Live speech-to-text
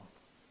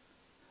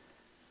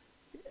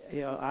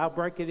I'll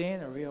break it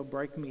in or he'll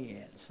break me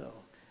in. So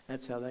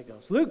that's how that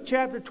goes. Luke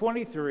chapter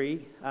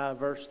 23,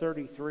 verse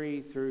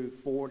 33 through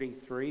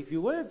 43. If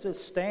you would,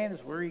 just stand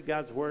as we read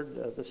God's word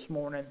this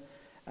morning,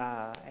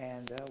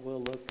 and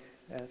we'll look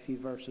at a few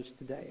verses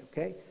today,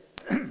 okay?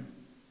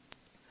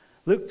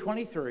 Luke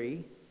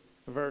 23,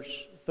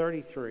 verse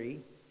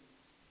 33.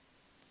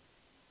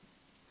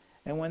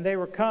 And when they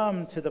were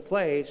come to the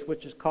place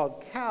which is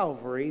called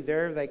Calvary,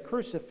 there they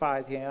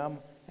crucified him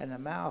and the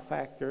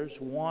malefactors,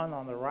 one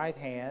on the right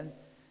hand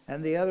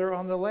and the other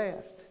on the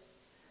left.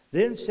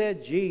 Then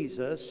said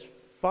Jesus,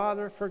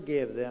 Father,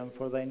 forgive them,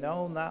 for they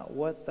know not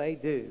what they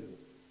do.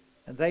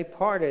 And they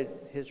parted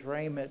his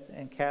raiment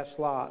and cast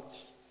lots.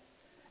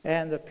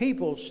 And the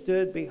people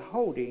stood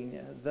beholding.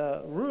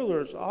 The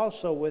rulers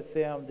also with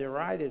them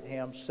derided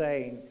him,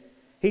 saying,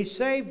 He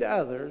saved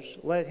others,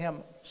 let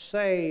him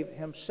save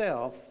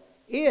himself,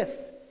 if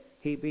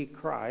he be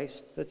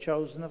Christ, the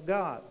chosen of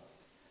God.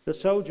 The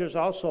soldiers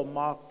also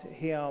mocked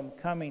him,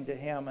 coming to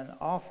him and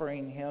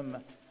offering him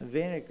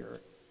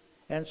vinegar,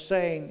 and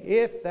saying,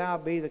 If thou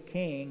be the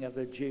king of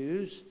the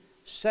Jews,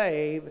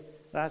 save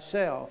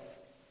thyself.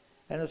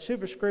 And a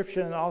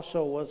superscription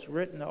also was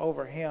written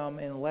over him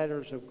in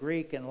letters of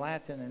Greek and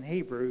Latin and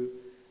Hebrew,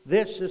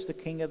 This is the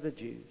King of the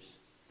Jews.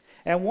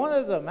 And one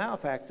of the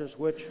malefactors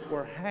which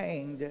were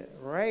hanged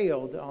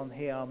railed on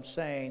him,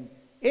 saying,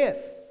 If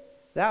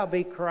thou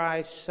be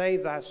Christ,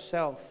 save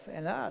thyself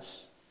and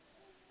us.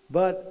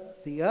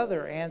 But the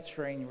other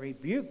answering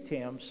rebuked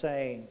him,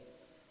 saying,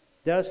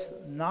 Dost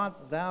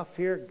not thou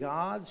fear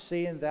God,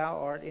 seeing thou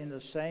art in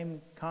the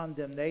same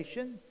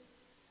condemnation?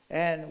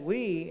 And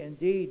we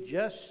indeed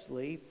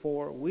justly,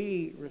 for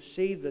we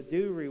receive the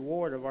due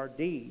reward of our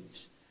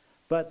deeds.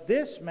 But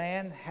this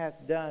man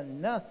hath done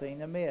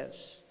nothing amiss.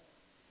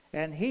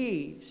 And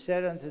he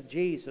said unto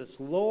Jesus,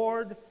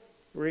 Lord,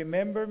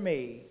 remember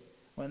me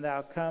when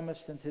thou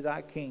comest into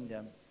thy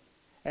kingdom.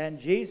 And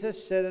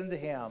Jesus said unto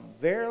him,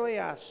 Verily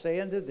I say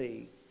unto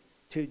thee,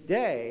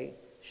 today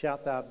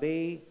shalt thou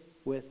be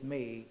with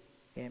me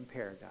in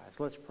paradise.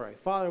 Let's pray.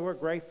 Father, we're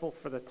grateful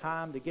for the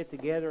time to get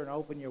together and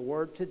open your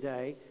word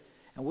today.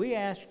 And we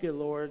ask you,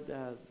 Lord,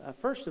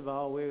 first of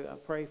all, we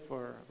pray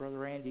for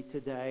Brother Andy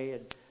today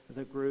and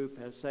the group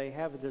as they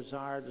have a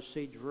desire to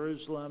see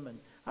Jerusalem. And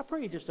I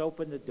pray you just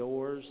open the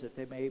doors that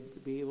they may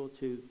be able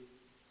to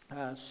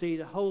see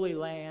the Holy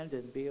Land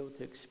and be able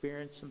to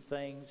experience some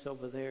things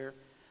over there.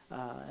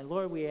 And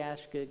Lord, we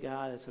ask you,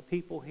 God, as a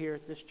people here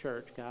at this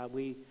church, God,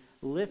 we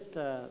lift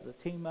the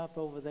team up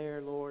over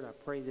there, Lord. I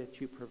pray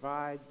that you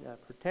provide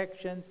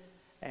protection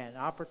and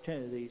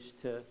opportunities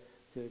to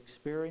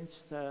experience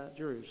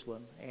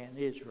Jerusalem and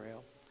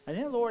Israel. And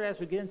then, Lord, as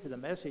we get into the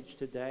message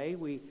today,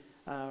 we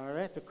are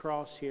at the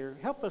cross here.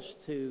 Help us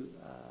to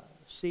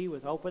see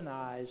with open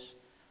eyes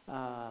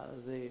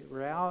the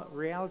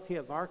reality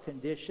of our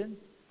condition.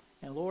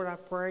 And Lord, I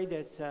pray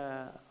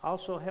that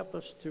also help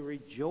us to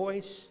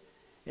rejoice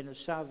in the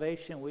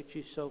salvation which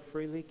you so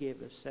freely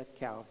give us at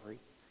Calvary.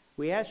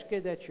 We ask you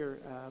that your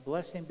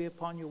blessing be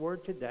upon your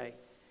word today.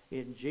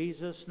 In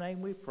Jesus' name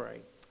we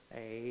pray.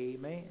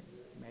 Amen.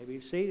 You may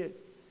be seated.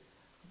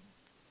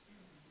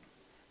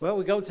 Well,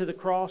 we go to the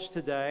cross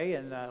today,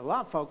 and a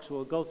lot of folks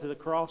will go to the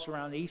cross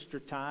around Easter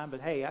time,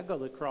 but hey, I go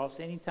to the cross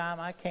anytime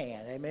I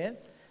can. Amen.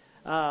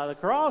 The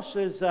cross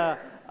was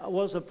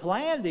a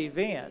planned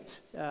event.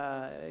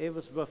 It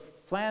was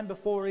planned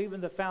before even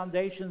the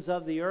foundations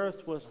of the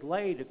earth was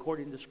laid,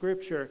 according to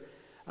Scripture.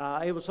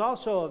 It was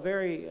also a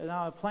very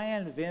not a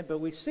planned event, but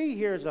we see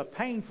here as a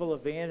painful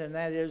event, and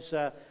that is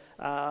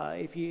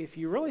if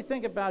you really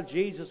think about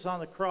Jesus on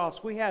the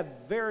cross, we have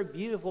very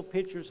beautiful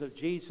pictures of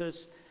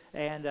Jesus,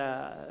 and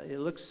it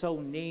looks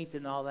so neat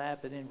and all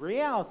that, but in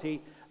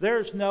reality,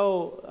 there's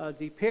no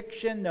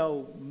depiction,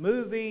 no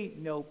movie,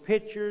 no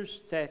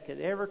pictures that could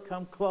ever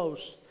come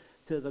close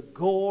to the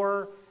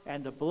gore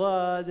and the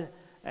blood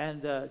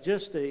and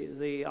just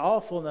the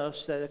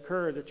awfulness that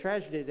occurred, the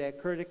tragedy that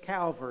occurred at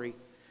Calvary.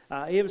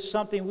 It was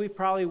something we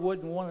probably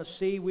wouldn't want to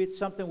see. It's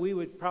something we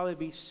would probably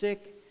be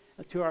sick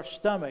to our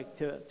stomach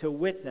to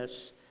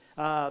witness.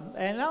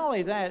 And not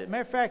only that, as a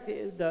matter of fact,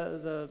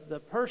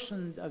 the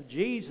person of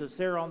Jesus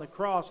there on the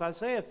cross,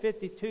 Isaiah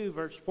 52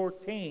 verse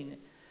 14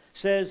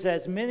 says,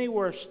 As many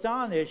were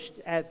astonished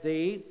at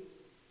thee,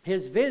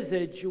 his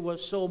visage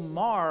was so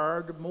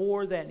marred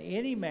more than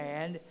any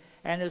man,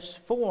 and his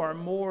form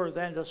more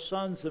than the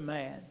sons of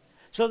man.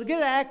 So to get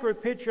an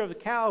accurate picture of the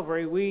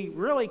Calvary, we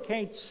really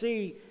can't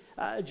see.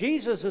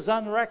 Jesus is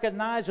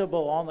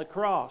unrecognizable on the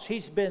cross.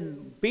 He's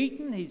been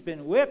beaten, he's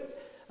been whipped,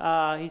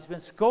 he's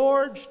been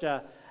scourged,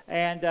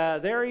 and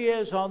there he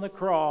is on the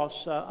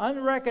cross,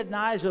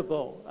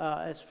 unrecognizable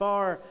as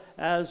far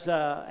as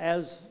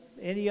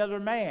any other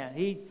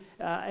man.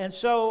 And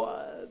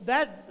so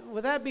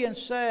with that being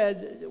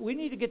said, we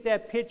need to get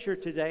that picture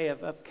today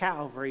of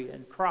Calvary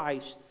and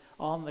Christ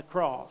on the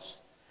cross.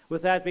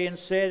 With that being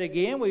said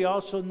again, we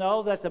also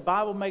know that the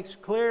Bible makes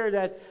clear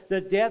that the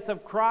death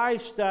of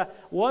Christ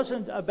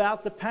wasn't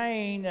about the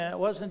pain. It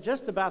wasn't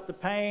just about the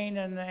pain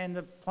and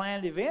the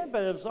planned event,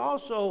 but it was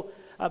also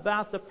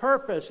about the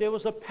purpose. It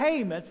was a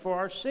payment for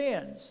our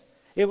sins.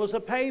 It was a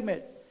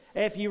payment.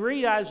 If you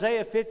read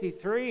Isaiah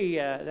 53,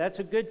 that's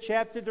a good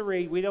chapter to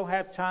read. We don't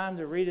have time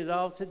to read it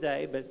all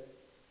today,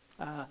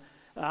 but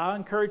I'll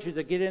encourage you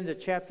to get into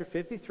chapter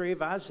 53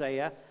 of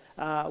Isaiah.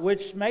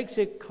 Which makes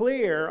it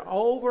clear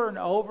over and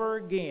over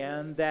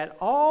again that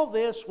all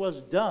this was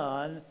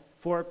done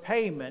for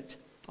payment.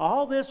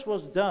 All this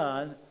was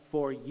done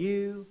for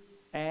you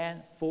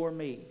and for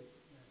me.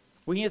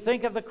 When you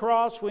think of the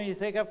cross, when you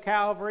think of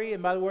Calvary,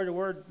 and by the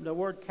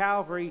word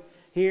Calvary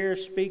here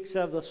speaks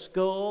of the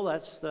skull.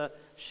 That's the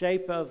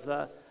shape of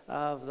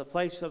the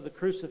place of the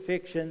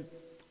crucifixion.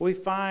 We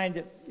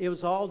find it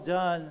was all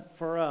done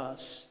for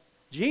us.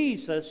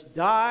 Jesus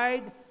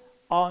died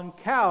on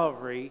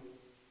Calvary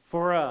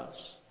for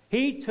us.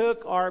 He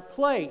took our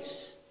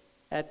place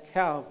at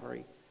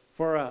Calvary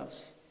for us.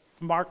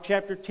 Mark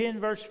chapter 10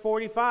 verse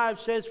 45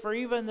 says, "For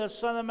even the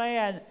Son of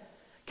Man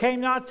came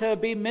not to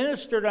be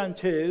ministered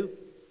unto,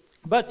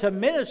 but to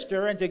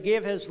minister and to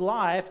give His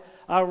life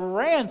a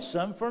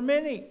ransom for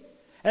many."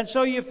 And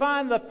so you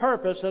find the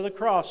purpose of the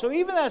cross. So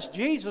even as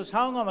Jesus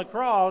hung on the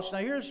cross, now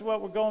here's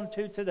what we're going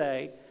to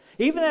today.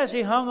 Even as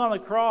He hung on the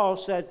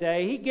cross that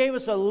day, He gave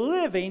us a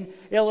living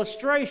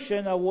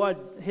illustration of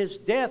what His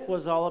death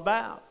was all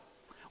about.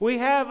 We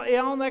have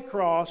on that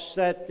cross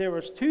that there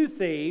was two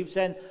thieves,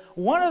 and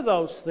one of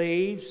those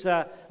thieves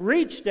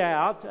reached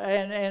out,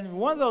 and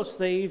one of those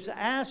thieves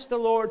asked the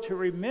Lord to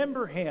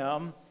remember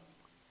him.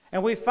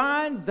 And we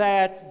find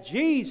that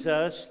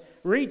Jesus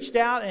reached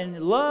out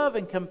in love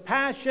and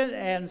compassion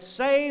and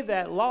saved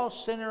that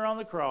lost sinner on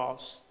the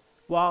cross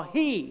while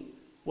He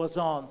was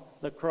on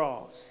the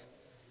cross.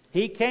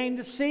 He came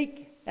to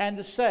seek and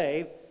to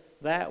save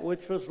that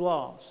which was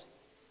lost.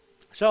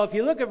 So if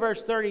you look at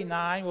verse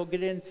 39, we'll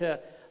get into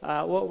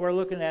what we're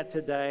looking at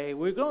today.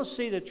 We're going to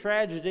see the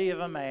tragedy of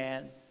a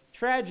man,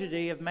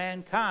 tragedy of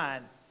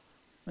mankind.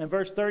 In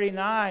verse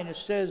 39, it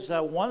says,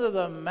 "One of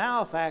the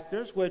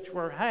malefactors which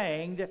were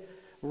hanged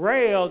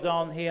railed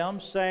on Him,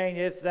 saying,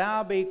 If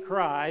thou be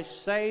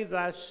Christ, save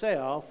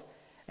thyself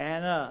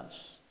and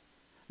us."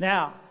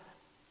 Now,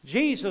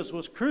 Jesus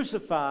was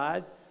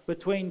crucified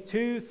between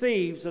two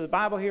thieves. So the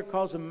Bible here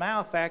calls them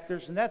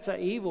malefactors, and that's an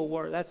evil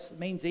word. That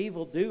means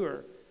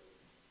evildoer.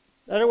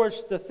 In other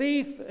words, a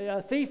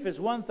thief is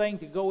one thing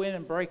to go in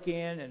and break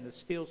in and to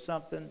steal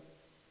something.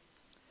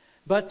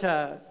 But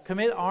to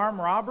commit armed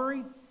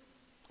robbery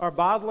or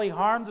bodily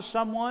harm to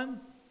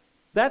someone,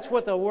 that's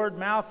what the word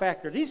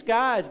malefactor. These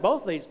guys,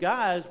 both these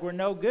guys, were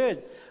no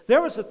good.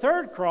 There was a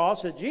third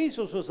cross that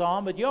Jesus was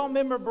on, but y'all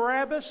remember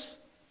Barabbas?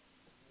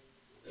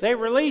 They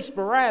released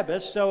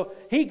Barabbas, so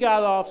he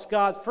got off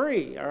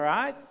scot-free, all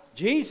right?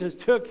 Jesus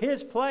took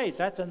his place.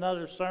 That's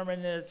another sermon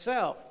in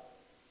itself.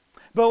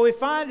 But we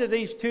find that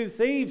these two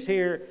thieves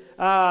here,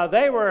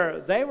 they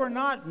were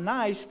not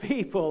nice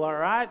people, all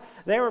right?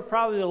 They were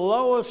probably the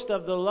lowest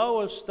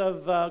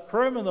of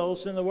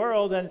criminals in the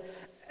world,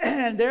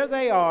 and there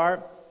they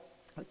are,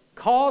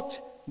 caught,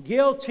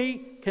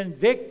 guilty,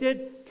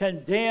 convicted,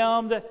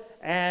 condemned,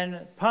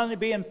 and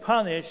being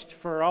punished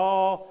for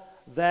all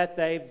that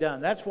they've done.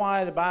 That's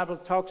why the Bible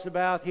talks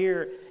about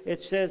here,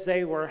 it says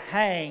they were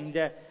hanged,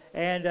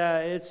 and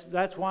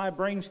that's why it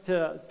brings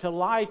to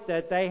light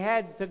that they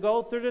had to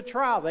go through the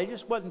trial. They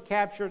just wasn't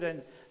captured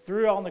and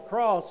threw on the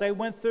cross. They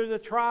went through the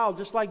trial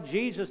just like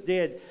Jesus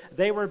did.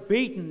 They were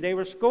beaten, they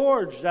were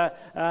scourged,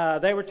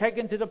 they were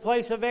taken to the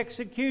place of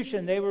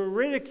execution, they were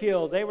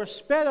ridiculed, they were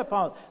spit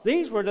upon.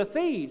 These were the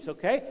thieves,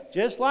 okay?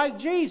 Just like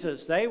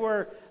Jesus. They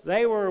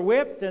were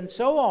whipped and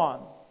so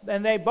on.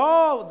 And they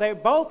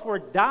both were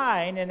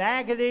dying in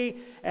agony,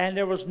 and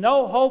there was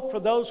no hope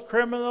for those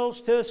criminals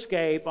to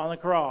escape on the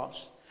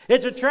cross.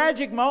 It's a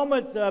tragic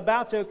moment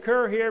about to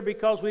occur here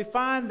because we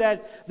find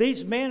that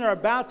these men are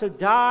about to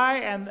die,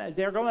 and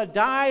they're going to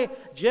die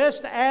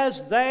just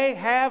as they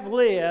have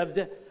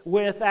lived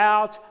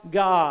without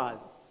God.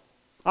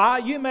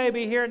 You may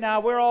be here now.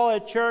 We're all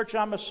at church.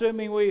 I'm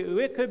assuming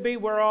it could be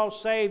we're all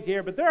saved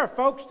here, but there are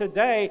folks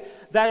today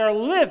that are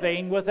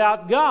living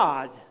without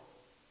God.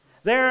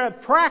 They're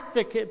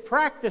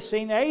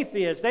practicing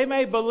atheists. They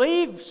may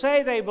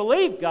say they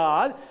believe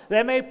God.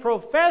 They may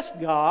profess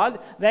God.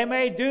 They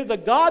may do the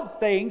God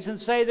things and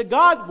say the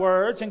God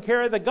words and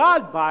carry the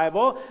God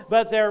Bible,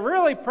 but they're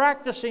really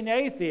practicing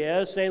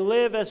atheists. They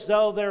live as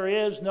though there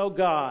is no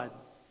God.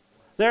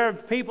 There are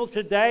people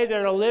today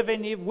that are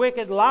living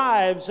wicked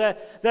lives that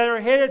are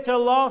headed to a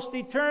lost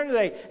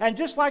eternity. And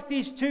just like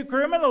these two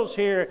criminals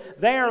here,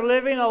 they are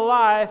living a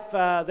life,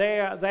 they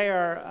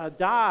are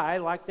die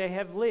like they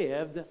have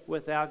lived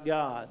without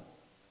God.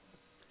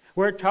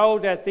 We're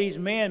told that these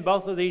men,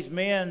 both of these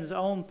men's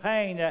own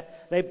pain,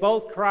 they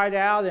both cried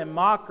out in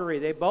mockery.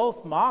 They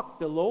both mocked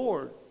the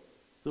Lord.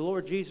 The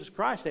Lord Jesus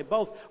Christ. They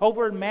both.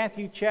 Over in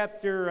Matthew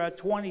chapter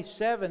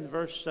 27,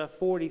 verse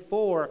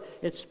 44,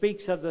 it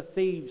speaks of the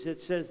thieves.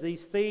 It says,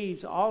 these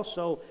thieves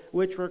also,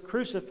 which were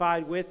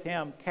crucified with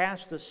him,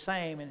 cast the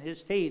same in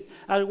his teeth.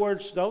 In other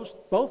words,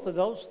 both of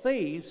those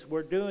thieves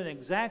were doing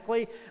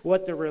exactly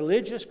what the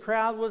religious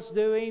crowd was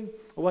doing,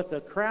 what the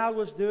crowd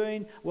was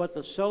doing, what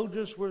the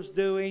soldiers was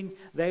doing.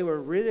 They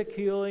were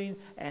ridiculing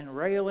and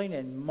railing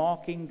and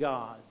mocking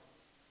God.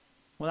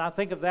 When I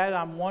think of that,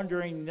 I'm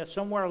wondering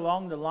somewhere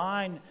along the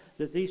line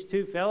that these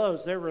two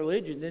fellows, their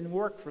religion didn't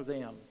work for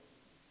them.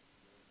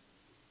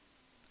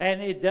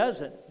 And it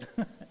doesn't.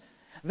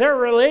 Their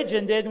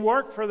religion didn't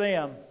work for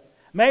them.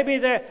 Maybe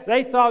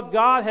they thought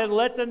God had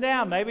let them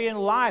down. Maybe in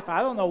life.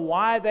 I don't know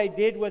why they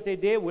did what they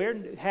did.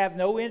 We have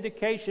no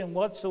indication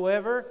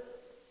whatsoever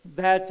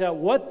that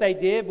what they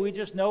did. We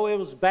just know it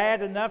was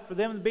bad enough for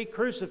them to be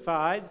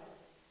crucified.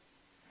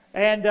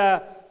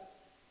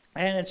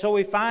 And so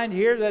we find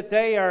here that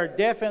they are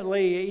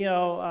definitely,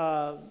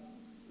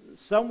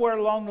 somewhere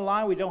along the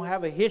line, we don't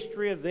have a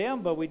history of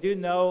them, but we do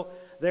know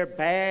they're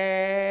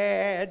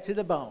bad to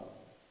the bone.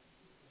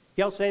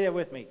 Y'all say that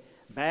with me.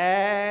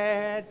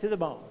 Bad to the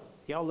bone.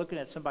 Y'all looking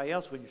at somebody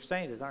else when you're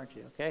saying it, aren't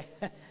you? Okay?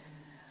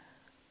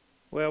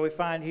 Well, we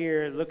find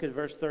here, look at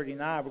verse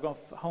 39. We're going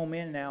to home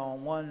in now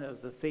on one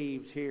of the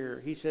thieves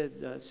here. He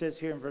says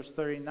here in verse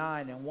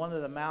 39, and one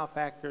of the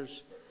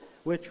malefactors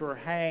which were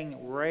hanged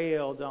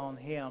railed on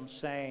him,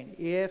 saying,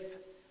 If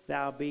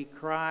thou be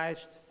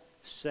Christ,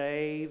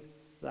 save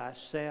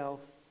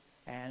thyself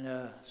and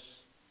us.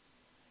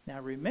 Now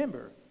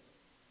remember,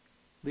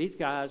 these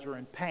guys are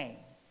in pain.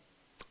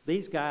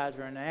 These guys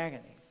are in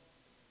agony.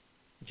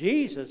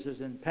 Jesus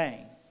is in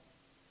pain.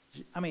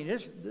 I mean,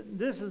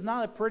 this is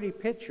not a pretty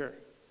picture.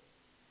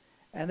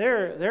 And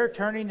they're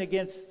turning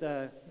against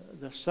the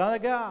Son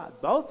of God.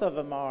 Both of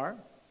them are.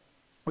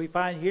 We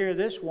find here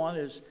this one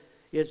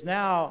is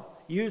now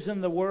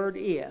using the word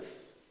if.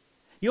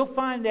 You'll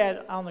find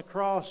that on the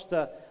cross,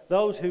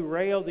 those who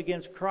railed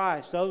against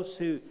Christ, those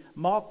who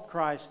mocked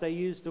Christ, they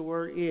used the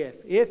word if.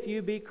 If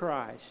you be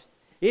Christ,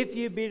 if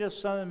you be the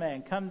Son of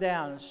Man, come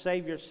down and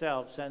save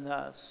yourselves and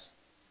us.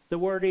 The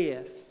word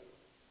if.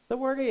 The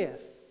word if.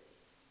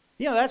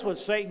 That's what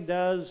Satan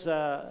does.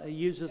 He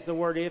uses the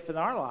word if in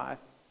our life.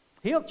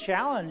 He'll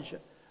challenge,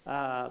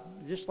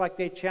 just like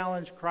they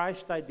challenge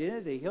Christ's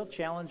identity, he'll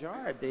challenge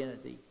our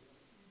identity.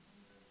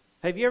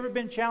 Have you ever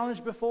been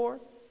challenged before?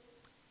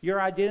 Your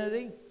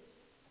identity?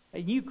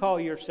 And you call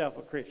yourself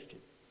a Christian.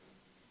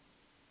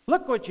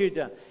 Look what you've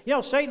done.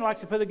 Satan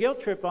likes to put a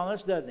guilt trip on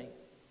us, doesn't he?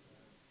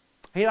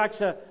 He likes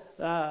to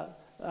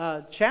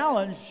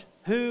challenge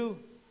who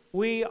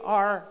we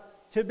are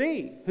to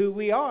be, who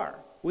we are.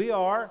 We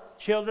are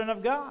children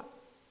of God.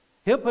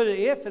 He'll put an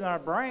if in our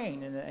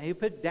brain, and he'll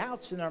put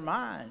doubts in our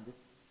mind.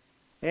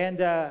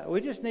 And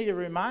we just need to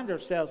remind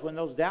ourselves when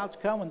those doubts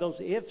come, when those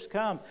ifs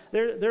come.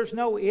 There's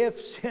no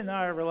ifs in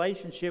our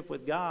relationship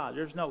with God.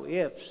 There's no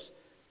ifs.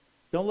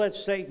 Don't let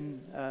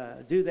Satan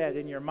do that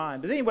in your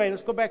mind. But anyway,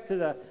 let's go back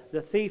to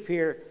the thief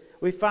here.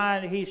 We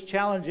find he's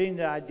challenging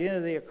the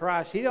identity of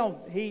Christ. He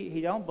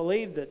don't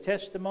believe the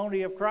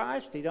testimony of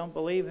Christ. He don't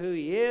believe who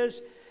he is.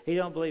 He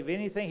don't believe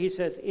anything. He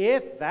says,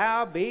 if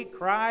thou be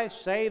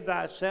Christ, save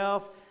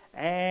thyself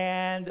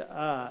and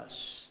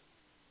us.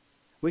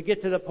 We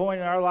get to the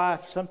point in our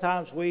life,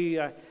 sometimes we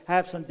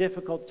have some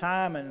difficult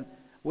time, and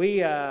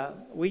we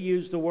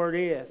use the word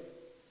if.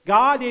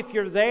 God, if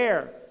you're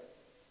there,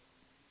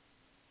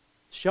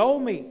 show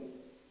me.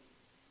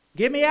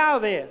 Get me out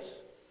of this.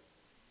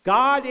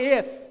 God,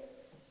 if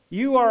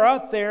you are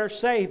up there,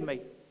 save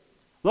me.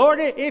 Lord,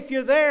 if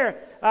you're there,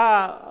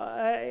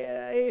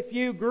 if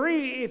you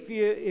agree,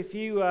 if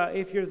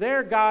you're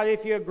there, God,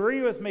 if you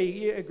agree with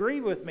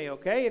me,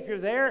 okay? If you're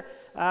there,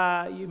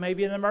 you may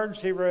be in an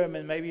emergency room,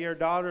 and maybe your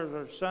daughter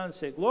or son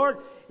sick. Lord,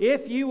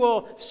 if you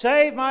will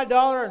save my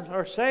daughter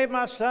or save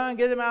my son,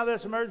 get him out of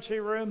this emergency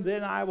room,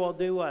 then I will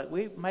do what?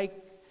 We make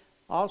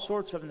all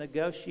sorts of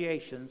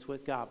negotiations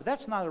with God, but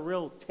that's not a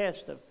real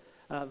test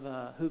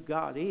of who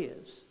God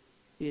is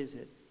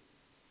it?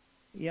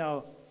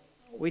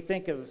 We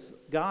think of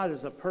God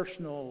as a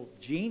personal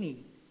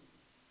genie.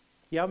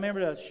 Y'all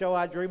remember the show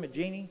I Dream of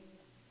Genie?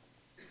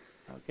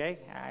 Okay,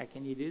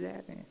 can you do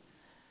that?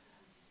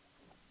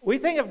 We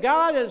think of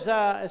God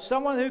as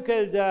someone who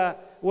could,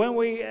 when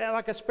we,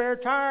 like a spare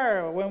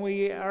tire, when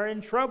we are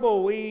in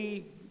trouble,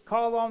 we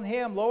call on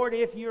Him. Lord,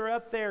 if you're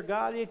up there,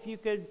 God, if you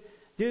could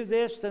do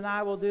this, then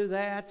I will do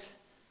that.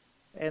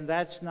 And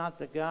that's not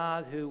the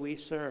God who we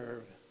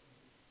serve.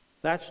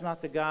 That's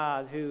not the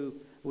God who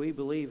we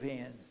believe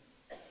in.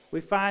 We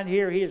find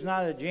here He is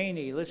not a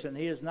genie. Listen,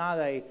 He is not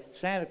a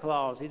Santa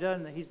Claus.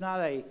 He's not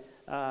a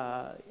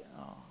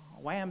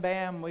wham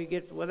bam, we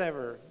get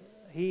whatever.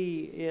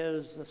 He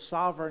is a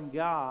sovereign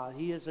God.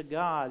 He is a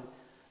God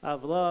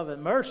of love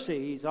and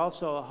mercy. He's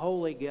also a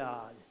holy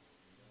God.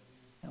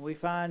 And we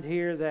find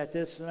here that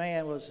this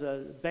man was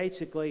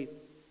basically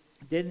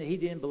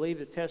didn't believe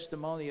the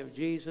testimony of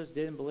Jesus.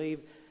 Doesn't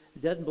believe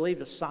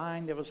the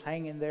sign that was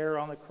hanging there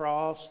on the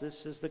cross.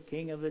 This is the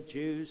King of the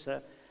Jews.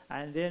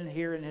 And then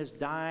here in his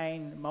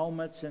dying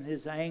moments and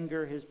his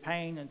anger, his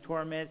pain and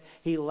torment,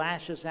 he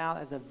lashes out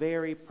at the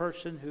very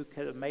person who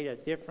could have made a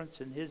difference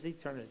in his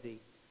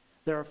eternity.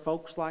 There are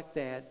folks like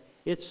that.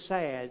 It's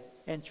sad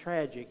and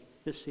tragic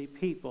to see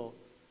people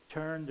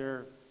turn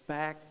their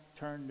back,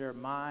 turn their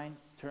mind,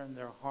 turn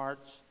their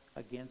hearts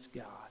against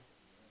God.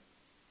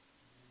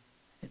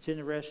 It's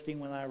interesting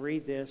when I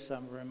read this,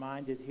 I'm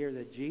reminded here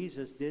that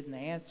Jesus didn't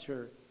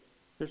answer.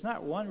 There's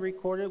not one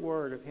recorded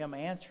word of him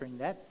answering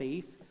that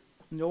thief,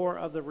 nor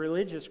of the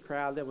religious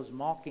crowd that was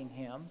mocking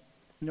him,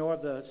 nor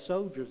of the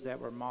soldiers that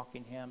were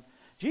mocking him.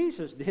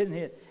 Jesus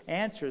didn't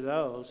answer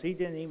those. He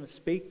didn't even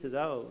speak to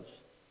those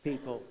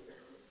people.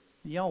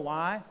 You know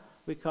why?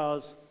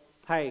 Because,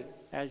 hey,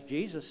 as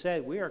Jesus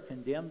said, we are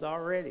condemned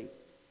already.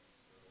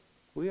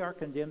 We are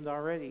condemned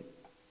already.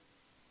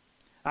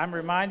 I'm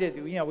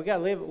reminded, we got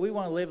to live. We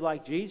want to live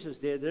like Jesus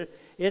did.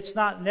 It's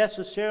not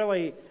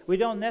necessarily. We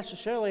don't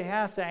necessarily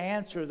have to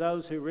answer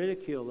those who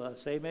ridicule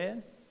us.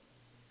 Amen.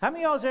 How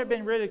many of y'all has ever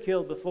been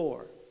ridiculed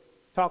before?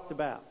 Talked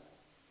about.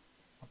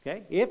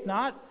 Okay. If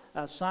not,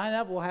 sign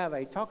up. We'll have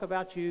a talk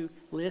about you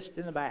list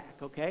in the back.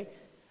 Okay.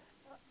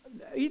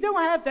 You don't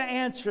have to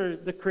answer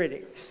the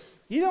critics.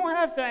 You don't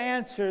have to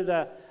answer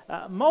the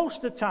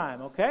most of the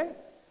time. Okay.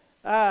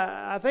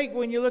 I think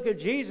when you look at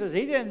Jesus,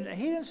 he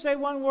didn't say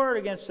one word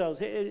against those.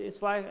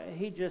 It's like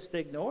he just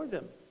ignored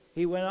them.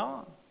 He went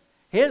on.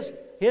 His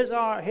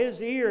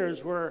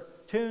ears were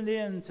tuned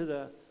in to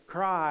the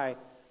cry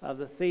of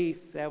the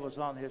thief that was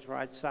on his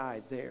right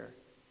side there.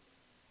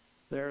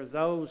 There are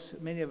those,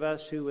 many of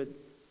us, who would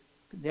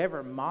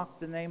never mock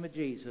the name of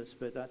Jesus,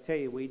 but I tell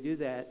you, we do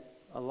that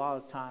a lot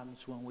of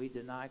times when we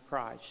deny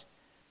Christ,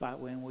 but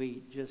when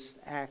we just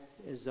act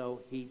as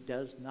though he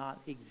does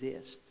not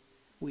exist.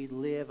 We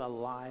live a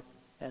life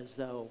as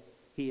though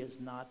he is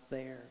not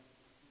there.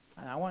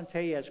 And I want to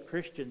tell you, as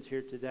Christians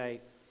here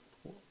today,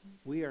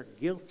 we are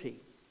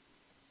guilty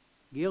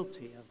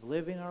of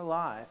living our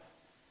life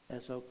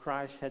as though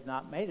Christ had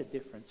not made a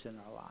difference in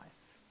our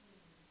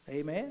life.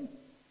 Amen?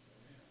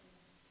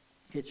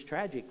 It's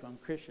tragic on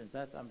Christians.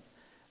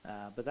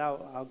 But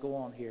I'll go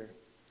on here.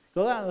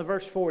 Go down to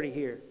verse 40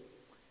 here.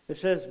 It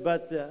says,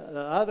 "But the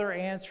other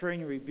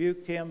answering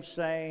rebuked him,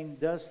 saying,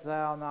 Dost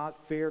thou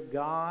not fear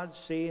God,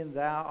 seeing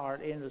thou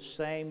art in the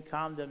same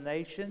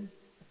condemnation?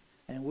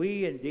 And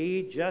we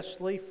indeed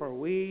justly, for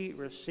we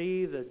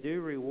receive the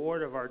due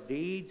reward of our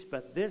deeds,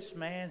 but this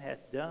man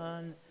hath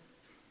done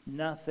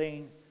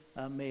nothing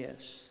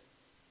amiss."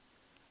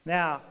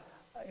 Now,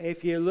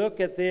 if you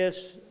look at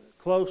this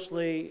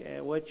closely,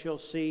 what you'll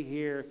see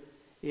here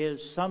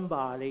is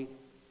somebody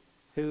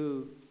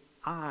whose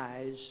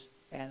eyes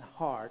and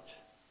heart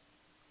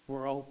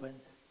were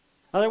opened.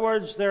 In other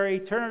words, their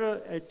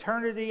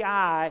eternity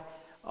eye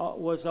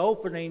was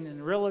opening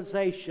in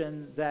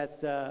realization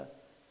that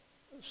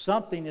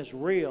something is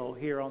real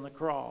here on the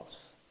cross.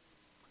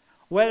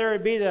 Whether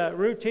it be the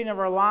routine of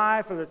our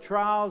life or the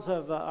trials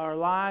of our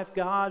life,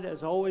 God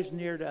is always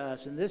near to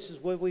us. And this is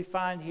what we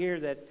find here,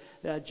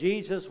 that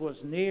Jesus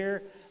was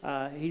near.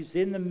 He's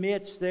in the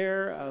midst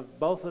there of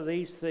both of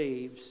these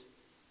thieves.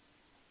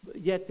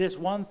 Yet this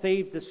one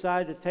thief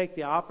decided to take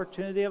the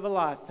opportunity of a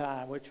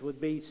lifetime, which would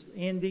be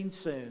ending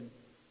soon,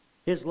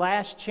 his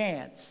last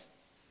chance,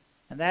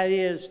 and that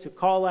is to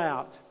call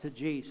out to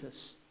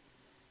Jesus.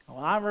 Well,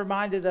 I'm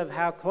reminded of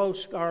how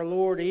close our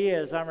Lord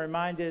is. I'm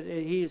reminded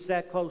that He is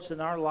that close in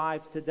our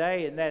life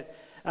today, and that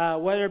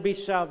whether it be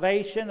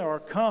salvation or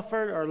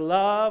comfort or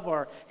love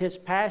or His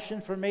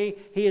passion for me,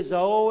 He is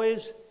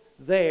always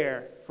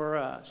there for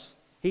us.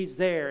 He's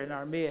there in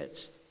our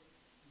midst.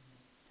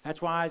 That's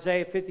why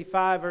Isaiah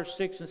 55 verse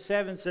 6 and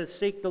 7 says,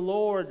 "Seek the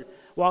Lord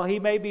while He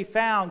may be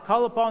found.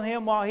 Call upon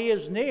Him while He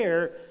is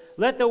near.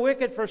 Let the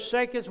wicked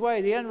forsake his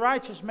way, the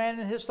unrighteous man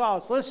in his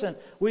thoughts." Listen,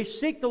 we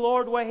seek the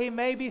Lord where He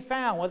may be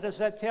found. What does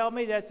that tell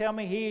me? That tells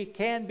me He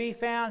can be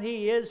found.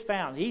 He is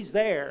found. He's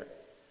there.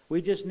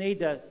 We just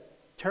need to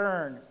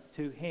turn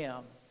to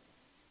Him.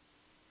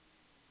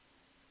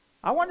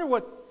 I wonder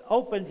what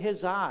opened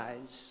his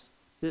eyes,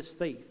 this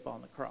thief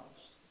on the cross.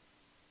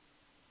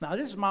 Now,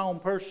 this is my own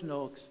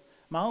personal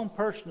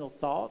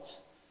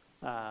thoughts,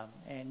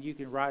 and you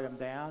can write them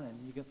down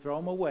and you can throw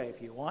them away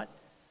if you want.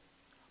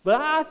 But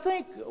I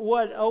think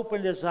what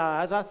opened his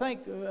eyes,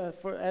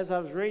 as I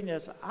was reading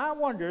this, I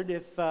wondered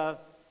if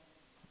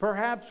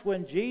perhaps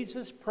when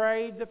Jesus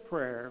prayed the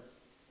prayer,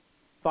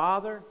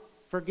 "Father,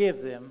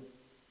 forgive them,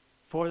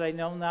 for they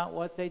know not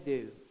what they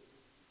do,"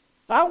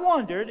 I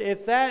wondered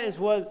if that is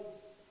what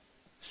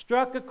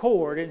struck a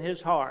chord in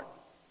his heart.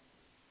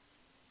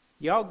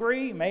 Y'all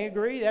agree? You may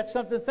agree. That's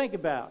something to think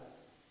about.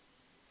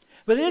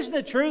 But isn't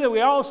it true that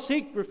we all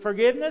seek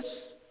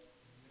forgiveness?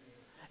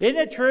 Isn't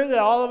it true that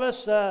all of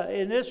us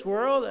in this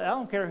world, I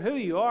don't care who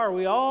you are,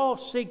 we all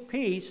seek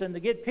peace, and to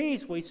get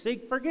peace we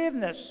seek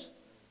forgiveness.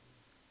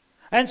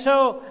 And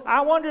so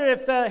I wonder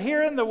if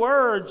hearing the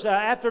words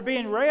after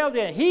being railed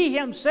in, he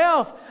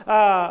himself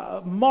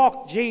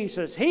mocked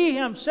Jesus. He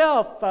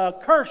himself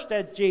cursed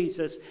at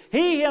Jesus.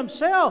 He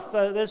himself,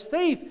 this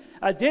thief,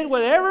 did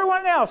what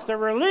everyone else, the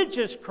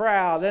religious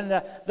crowd and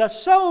the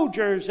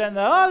soldiers and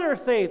the other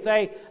thief,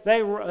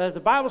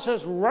 the Bible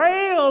says,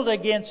 railed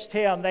against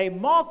him. They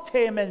mocked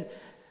him, and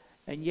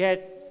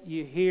yet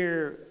you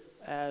hear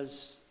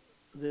as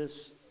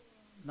this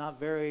not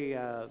very...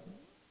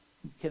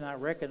 You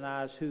cannot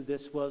recognize who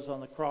this was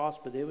on the cross,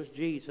 but it was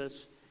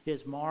Jesus,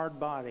 his marred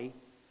body.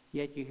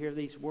 Yet you hear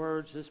these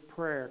words, this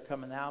prayer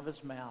coming out of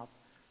his mouth,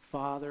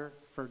 Father,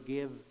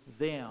 forgive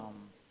them,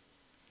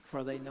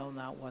 for they know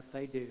not what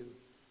they do.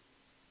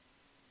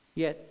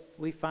 Yet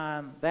we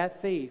find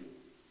that thief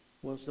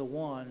was the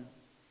one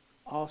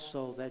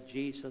also that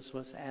Jesus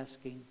was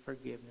asking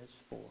forgiveness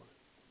for.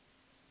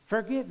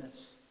 Forgiveness.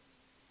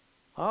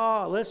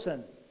 Oh,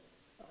 listen,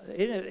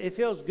 it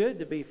feels good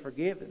to be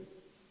forgiven.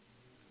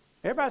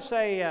 Everybody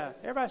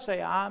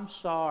say, I'm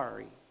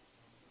sorry.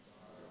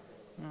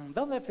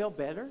 Don't that feel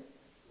better?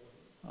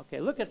 Okay,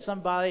 look at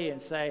somebody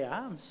and say,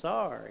 I'm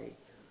sorry.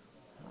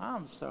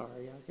 I'm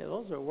sorry. Okay,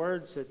 those are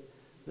words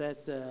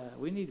that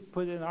we need to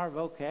put in our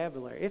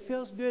vocabulary. It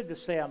feels good to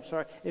say I'm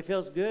sorry. It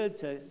feels good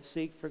to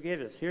seek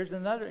forgiveness. Here's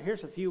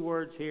a few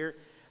words here.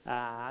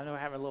 I know we're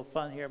having a little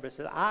fun here, but it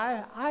says,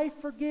 I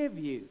forgive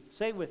you.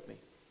 Say it with me.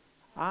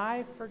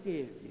 I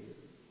forgive you.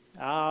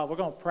 Oh, we're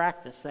going to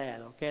practice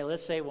that. Okay,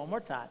 let's say it one more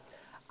time.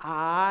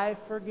 I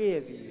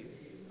forgive you.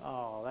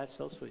 Oh, that's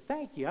so sweet.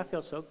 Thank you. I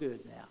feel so good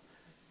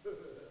now.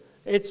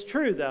 It's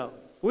true, though.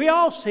 We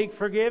all seek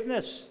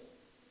forgiveness.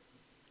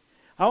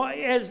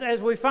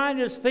 As we find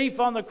this thief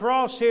on the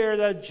cross here,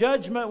 the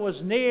judgment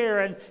was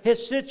near and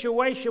his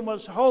situation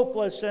was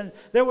hopeless and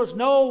there was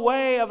no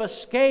way of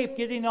escape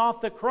getting off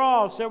the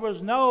cross. There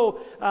was no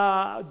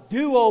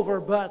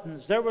do-over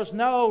buttons. There was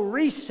no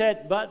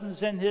reset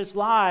buttons in his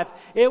life.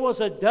 It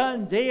was a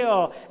done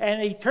deal,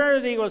 and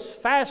eternity was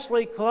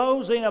fastly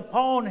closing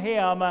upon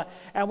him.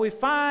 And we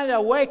find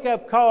a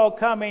wake-up call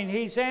coming.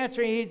 He's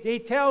answering. He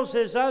tells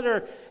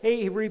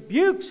he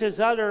rebukes his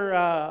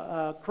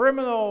other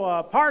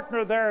criminal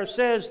partner there,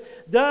 says,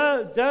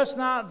 does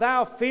not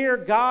thou fear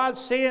God,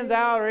 seeing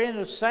thou art in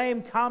the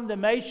same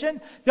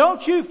condemnation?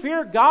 Don't you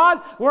fear God?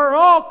 We're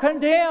all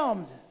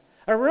condemned.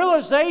 A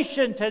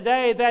realization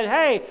today that,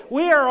 hey,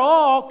 we are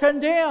all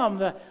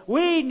condemned.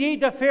 We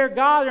need to fear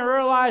God and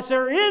realize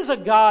there is a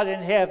God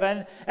in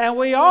heaven, and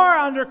we are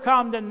under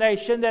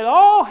condemnation, that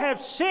all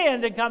have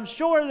sinned and come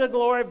short of the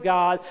glory of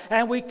God,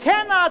 and we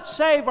cannot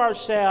save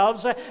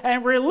ourselves,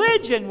 and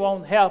religion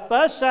won't help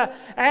us,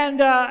 and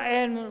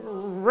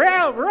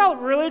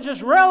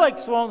religious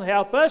relics won't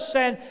help us,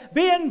 and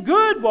being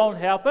good won't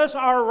help us.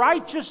 Our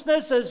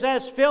righteousness is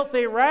as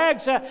filthy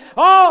rags.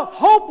 All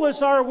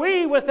hopeless are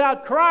we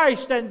without Christ.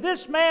 And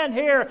this man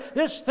here,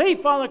 this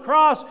thief on the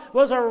cross,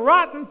 was a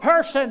rotten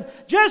person,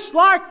 just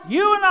like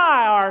you and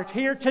I are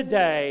here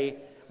today,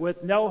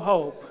 with no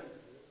hope.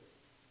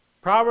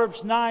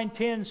 Proverbs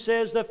 9:10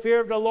 says, the fear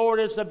of the Lord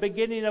is the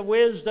beginning of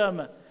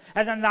wisdom,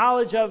 and the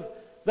knowledge of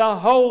the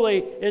holy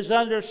is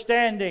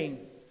understanding.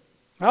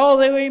 Oh,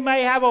 that we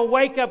may have a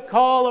wake-up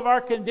call of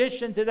our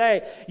condition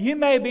today. You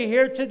may be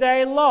here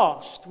today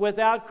lost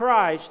without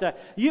Christ.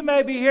 You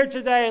may be here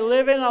today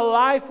living a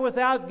life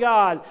without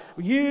God.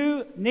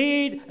 You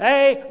need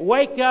a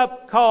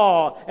wake-up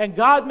call. And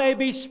God may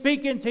be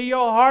speaking to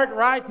your heart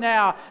right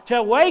now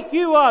to wake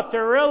you up to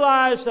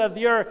realize of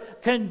your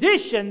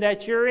condition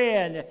that you're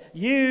in.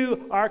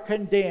 You are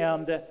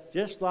condemned,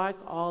 just like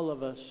all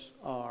of us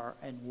are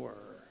and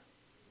were.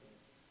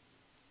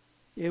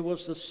 It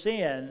was the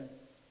sin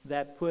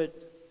that put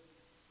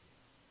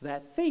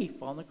that thief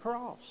on the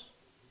cross.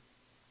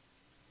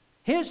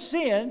 His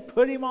sin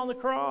put him on the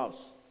cross.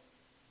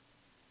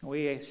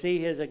 We see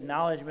his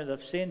acknowledgement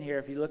of sin here.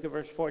 If you look at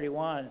verse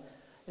 41,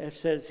 it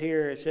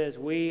says,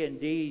 we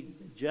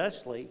indeed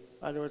justly,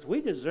 in other words, we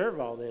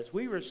deserve all this.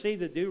 We receive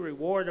the due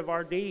reward of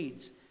our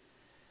deeds.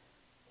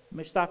 Let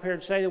me stop here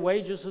and say the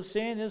wages of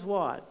sin is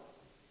what?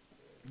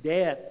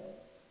 Death.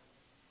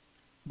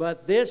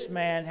 But this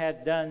man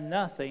had done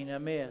nothing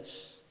amiss.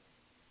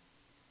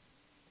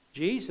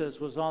 Jesus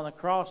was on the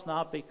cross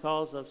not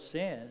because of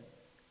sin.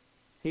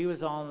 He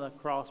was on the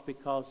cross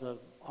because of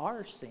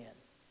our sin.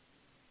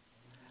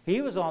 He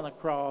was on the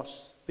cross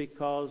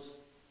because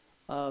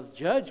of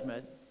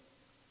judgment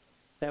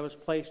that was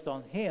placed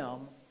on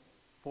him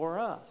for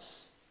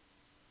us.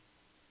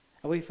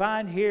 And we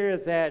find here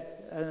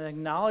that an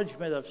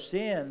acknowledgement of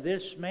sin.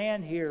 This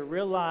man here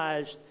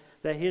realized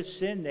that his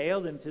sin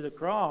nailed him to the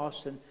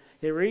cross, and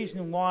the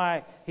reason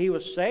why he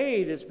was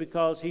saved is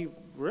because he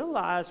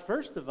realized,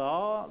 first of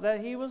all,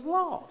 that he was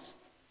lost.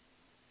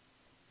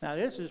 Now,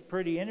 this is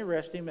pretty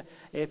interesting.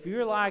 If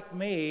you're like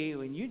me,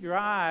 when you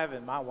drive,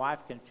 and my wife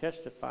can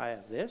testify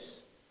of this,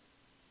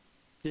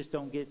 just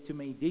don't get too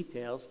many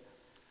details,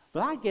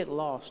 but I get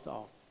lost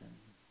often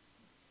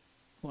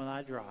when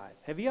I drive.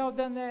 Have you all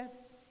done that?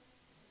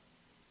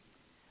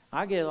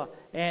 I get lost.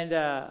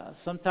 And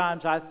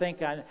sometimes I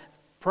think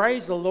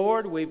Praise the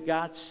Lord, we've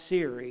got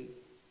Siri.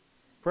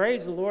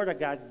 Praise the Lord, I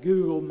got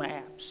Google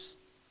Maps.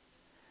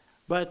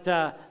 But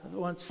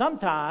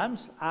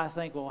sometimes I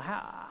think, well,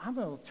 I'm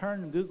going to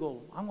turn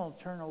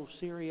old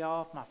Siri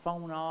off, my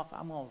phone off.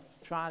 I'm going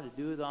to try to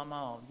do it on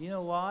my own. You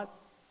know what?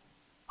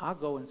 I'll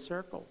go in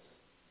circles,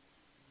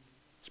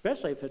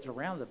 especially if it's a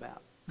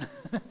roundabout.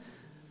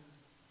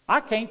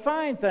 I can't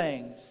find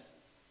things.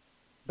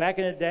 Back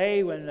in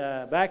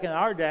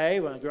our day,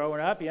 when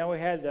growing up, we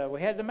had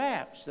the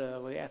maps.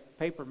 We had a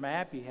paper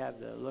map. You had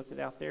to look it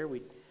out there.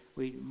 We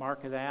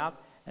mark it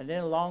out. And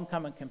then along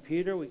come a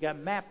computer, we got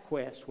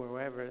MapQuest,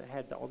 wherever it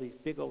had all these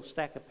big old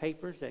stack of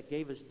papers that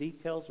gave us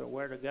details of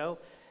where to go.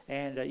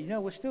 And,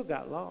 we still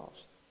got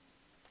lost.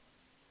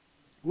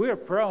 We're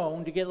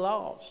prone to get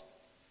lost.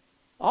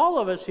 All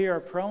of us here are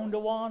prone to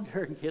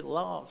wander and get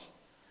lost.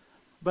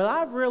 But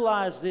I've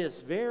realized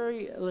this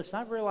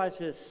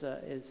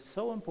is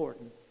so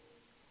important.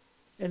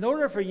 In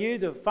order for you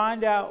to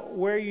find out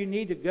where you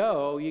need to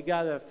go, you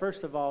got to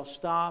first of all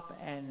stop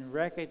and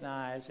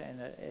recognize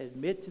and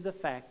admit to the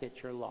fact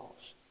that you're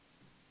lost.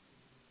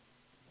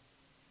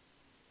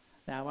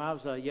 Now, when I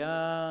was a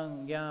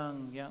young,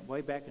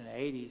 way back in the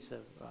 80s,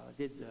 I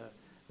did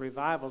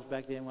revivals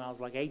back then when I was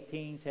like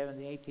 18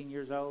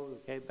 years old.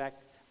 Okay,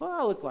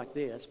 I look like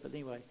this, but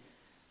anyway.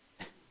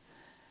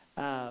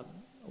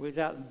 We was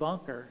out in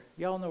Bunker.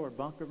 Y'all know where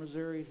Bunker,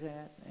 Missouri is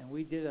at? And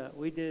we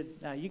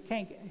did, now you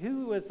can't,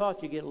 who would have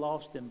thought you'd get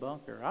lost in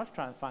Bunker? I was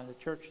trying to find a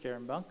church there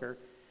in Bunker,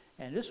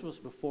 and this was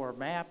before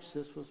maps,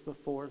 this was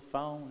before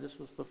phone, this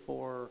was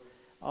before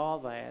all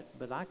that,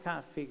 but I kind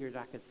of figured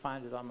I could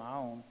find it on my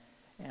own.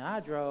 And I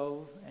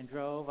drove and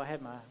drove. I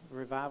had my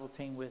revival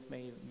team with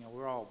me.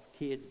 We're all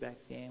kids back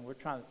then. We're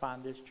trying to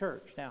find this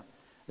church. Now,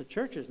 the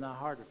church is not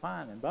hard to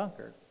find in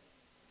Bunker,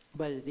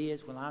 but it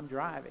is when I'm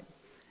driving.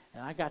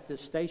 And I got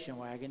this station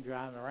wagon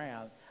driving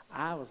around.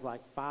 I was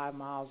like 5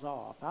 miles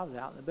off. I was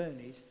out in the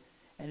boonies.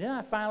 And then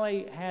I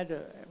finally had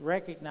to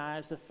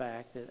recognize the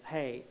fact that,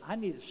 hey, I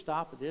need to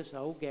stop at this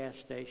old gas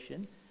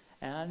station,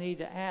 and I need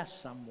to ask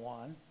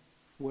someone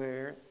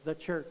where the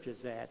church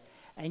is at.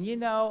 And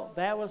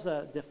that was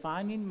a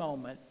defining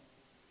moment.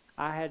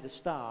 I had to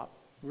stop,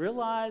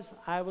 realize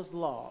I was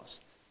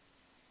lost,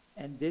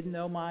 and didn't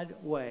know my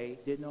way,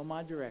 didn't know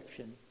my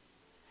direction.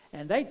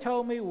 And they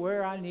told me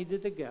where I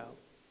needed to go.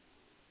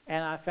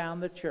 And I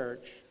found the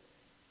church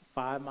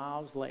 5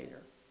 miles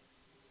later.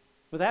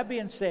 With that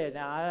being said,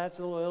 now that's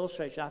a little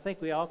illustration. I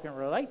think we all can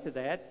relate to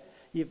that.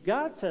 You've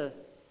got to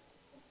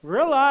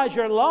realize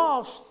you're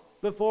lost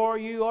before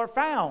you are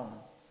found.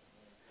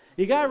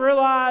 You got to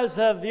realize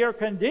of your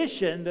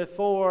condition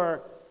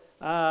before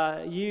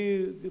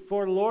the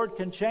Lord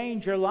can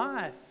change your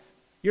life.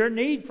 Your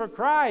need for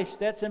Christ,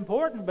 that's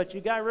important, but you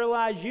got to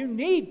realize you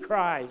need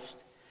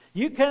Christ.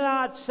 You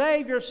cannot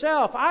save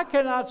yourself. I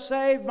cannot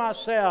save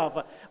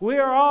myself. We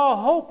are all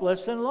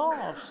hopeless and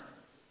lost.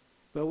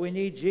 But we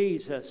need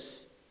Jesus.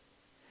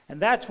 And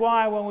that's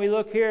why when we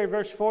look here at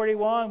verse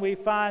 41, we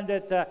find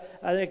that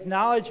an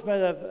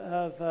acknowledgement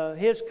of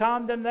His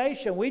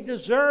condemnation. We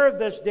deserve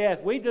this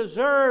death. We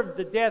deserve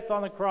the death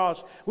on the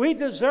cross. We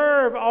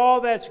deserve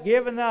all that's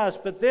given us.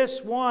 But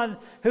this one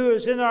who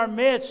is in our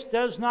midst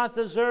does not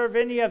deserve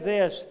any of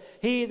this.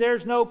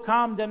 There's no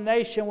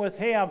condemnation with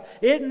Him.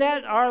 Isn't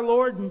that our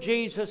Lord and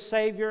Jesus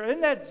Savior? Isn't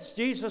that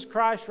Jesus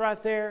Christ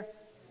right there?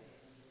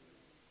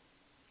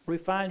 We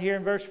find here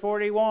in verse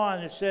 41,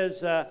 it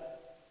says,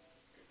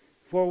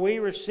 for we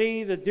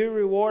receive the due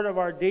reward of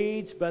our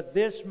deeds, but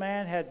this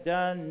man had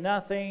done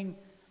nothing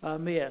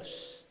amiss.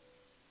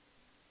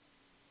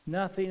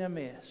 Nothing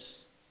amiss.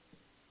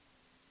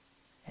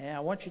 And I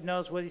want you to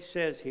notice what he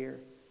says here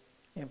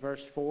in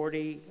verse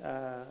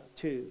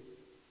 42.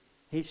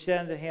 He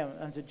said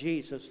unto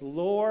Jesus,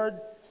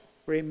 Lord,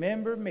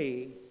 remember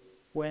me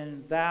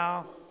when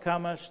thou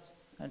comest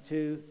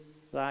unto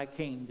thy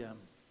kingdom.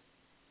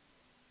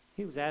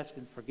 He was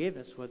asking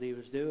forgiveness what he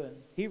was doing.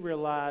 He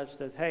realized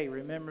that, hey,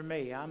 remember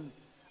me.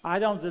 I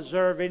don't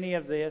deserve any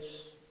of this.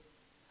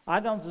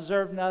 I don't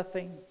deserve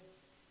nothing.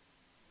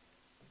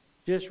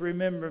 Just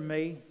remember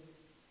me.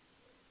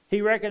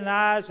 He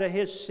recognized that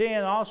his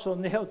sin also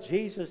nailed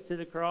Jesus to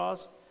the cross.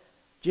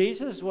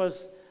 Jesus was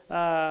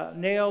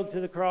nailed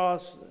to the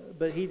cross,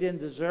 but he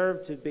didn't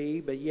deserve to be,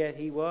 but yet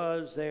he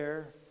was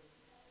there.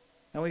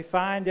 And we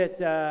find that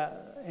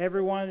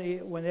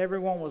when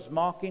everyone was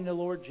mocking the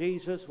Lord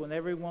Jesus, when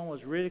everyone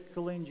was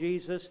ridiculing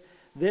Jesus,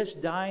 this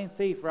dying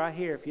thief right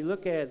here, if you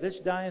look at it, this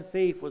dying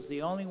thief was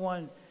the only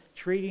one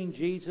treating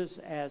Jesus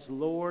as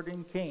Lord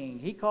and King.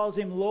 He calls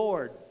Him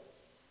Lord.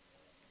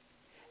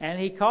 And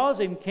He calls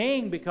Him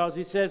King because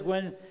He says,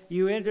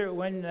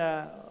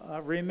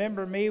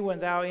 remember me when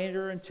thou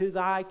enter into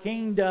thy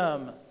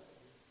kingdom.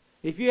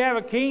 If you have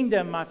a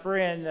kingdom, my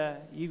friend,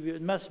 you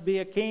must be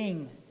a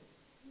king.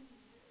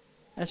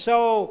 And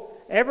so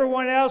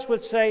everyone else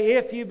would say,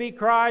 if you be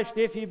Christ,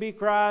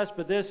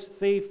 but this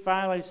thief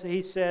finally,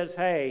 he says,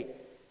 hey,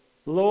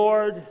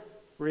 Lord,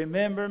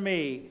 remember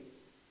me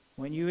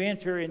when you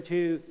enter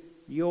into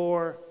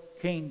your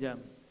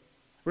kingdom.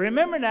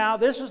 Remember now,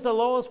 this is the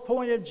lowest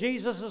point of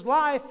Jesus'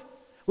 life.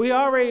 We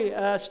already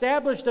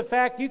established the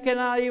fact you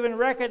cannot even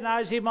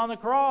recognize Him on the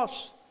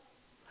cross.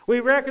 We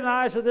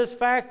recognize this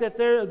fact that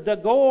the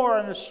gore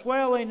and the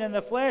swelling in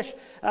the flesh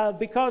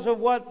because of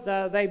what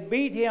they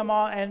beat Him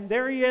on, and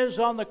there He is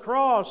on the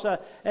cross,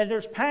 and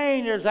there's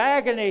pain, there's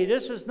agony.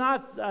 This is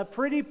not a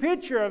pretty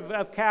picture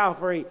of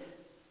Calvary.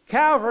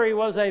 Calvary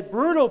was a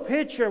brutal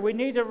picture. We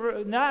need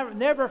to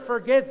never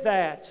forget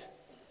that.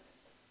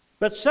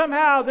 But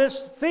somehow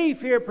this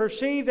thief here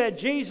perceived that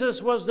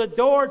Jesus was the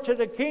door to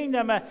the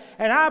kingdom,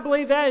 and I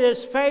believe that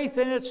is faith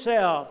in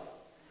itself.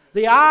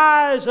 The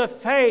eyes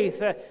of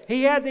faith.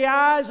 He had the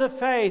eyes of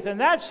faith,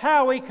 and that's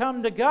how we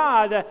come to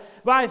God.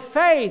 By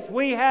faith,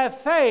 we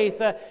have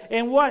faith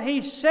in what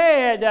He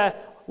said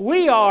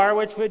we are,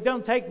 which we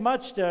don't take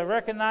much to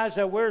recognize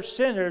that we're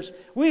sinners.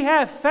 We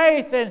have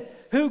faith in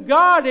who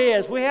God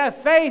is. We have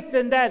faith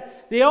in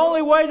that the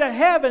only way to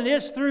heaven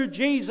is through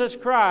Jesus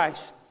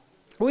Christ.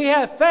 We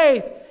have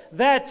faith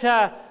that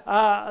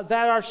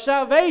our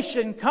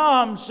salvation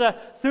comes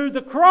through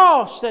the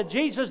cross, that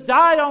Jesus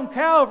died on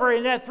Calvary,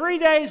 and that 3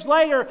 days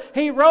later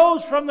He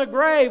rose from the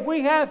grave.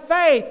 We have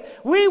faith.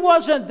 We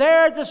wasn't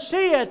there to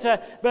see it,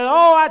 but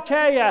I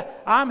tell you,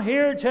 I'm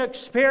here to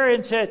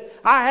experience it.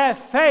 I have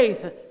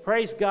faith.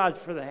 Praise God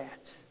for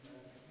that.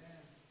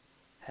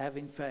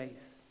 Having faith.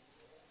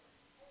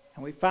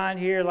 And we find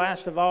here,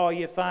 last of all,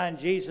 you find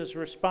Jesus'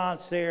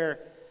 response there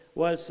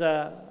was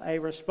a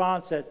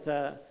response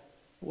that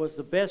was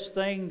the best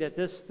thing that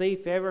this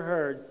thief ever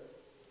heard.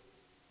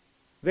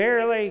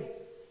 Verily,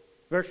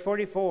 verse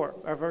 44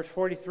 or verse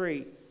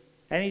 43,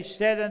 and He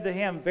said unto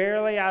him,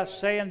 Verily I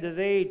say unto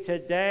thee,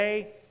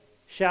 today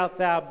shalt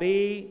thou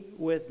be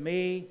with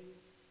me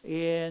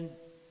in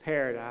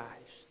paradise.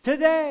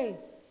 Today.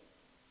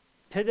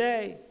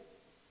 Today.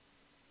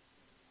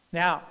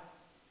 Now,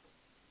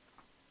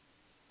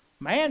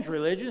 man's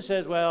religion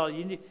says, well,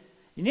 you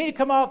need to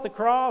come off the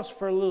cross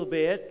for a little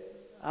bit.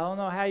 I don't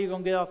know how you're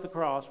going to get off the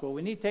cross. Well,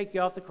 we need to take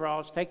you off the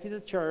cross, take you to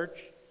church.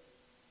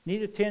 You need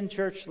to attend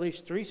church at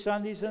least 3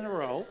 Sundays in a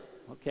row.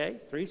 Okay,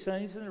 3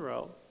 Sundays in a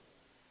row.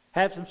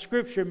 Have some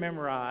scripture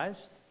memorized.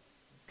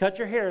 Cut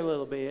your hair a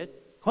little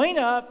bit. Clean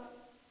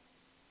up.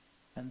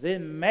 And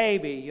then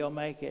maybe you'll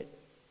make it.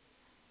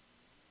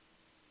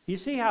 You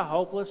see how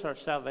hopeless our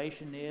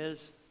salvation is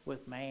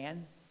with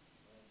man?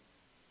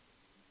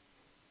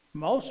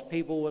 Most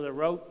people would have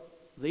wrote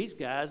these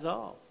guys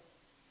off.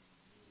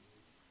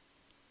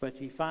 But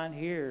you find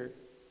here,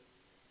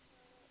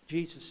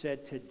 Jesus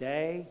said,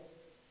 today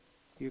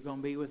you're going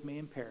to be with me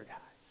in paradise.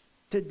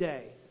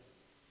 Today.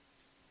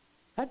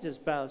 That's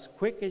just about as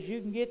quick as you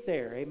can get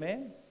there.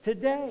 Amen?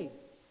 Today.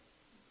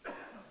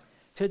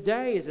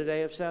 Today is the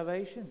day of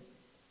salvation.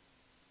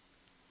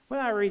 When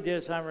I read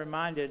this, I'm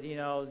reminded,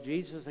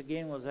 Jesus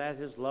again was at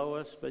His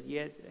lowest, but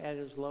yet at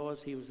His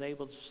lowest He was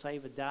able to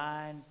save a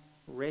dying,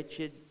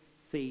 wretched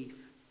thief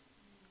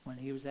when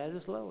He was at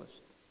His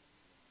lowest.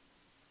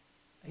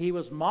 He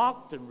was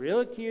mocked and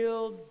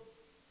ridiculed,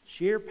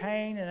 sheer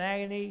pain and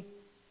agony,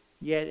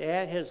 yet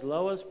at His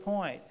lowest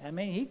point. I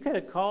mean, He could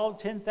have called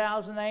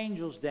 10,000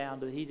 angels down,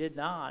 but He did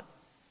not.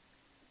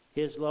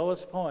 His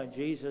lowest point,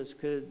 Jesus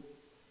could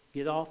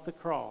get off the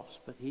cross,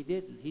 but He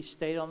didn't. He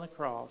stayed on the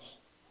cross.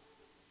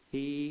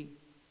 He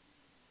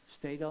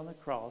stayed on the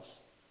cross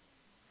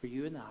for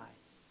you and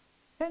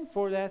I, and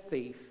for that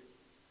thief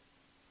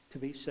to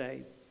be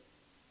saved.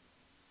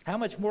 How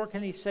much more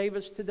can He save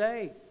us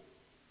today?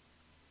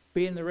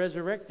 Being the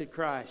resurrected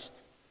Christ.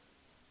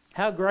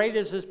 How great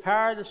is His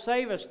power to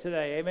save us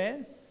today,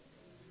 amen?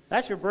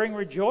 That should bring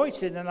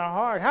rejoicing in our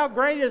heart. How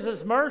great is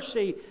His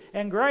mercy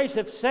and grace.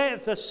 If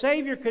the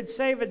Savior could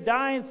save a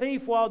dying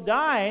thief while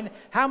dying,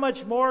 how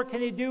much more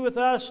can He do with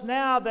us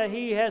now that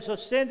He has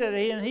ascended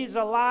and He's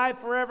alive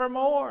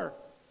forevermore?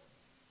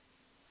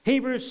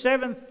 Hebrews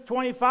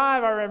 7:25,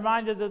 I'm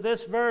reminded of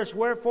this verse,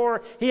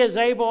 wherefore He is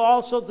able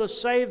also to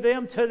save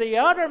them to the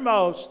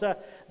uttermost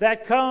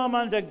that come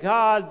unto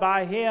God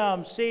by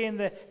Him, seeing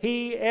that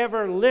He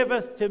ever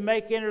liveth to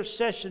make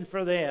intercession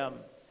for them.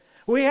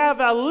 We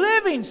have a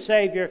living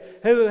Savior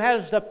who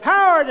has the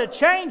power to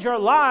change our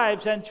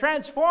lives and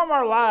transform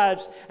our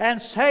lives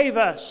and save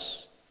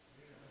us.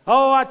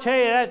 Oh, I tell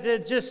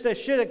you, that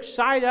should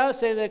excite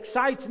us. It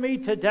excites me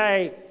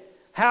today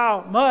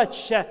how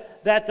much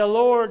that the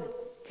Lord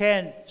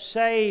can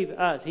save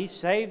us. He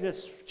saved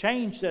us,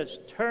 changed us,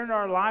 turned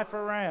our life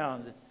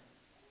around.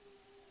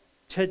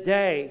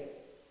 Today,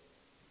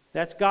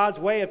 that's God's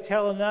way of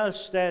telling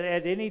us that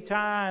at any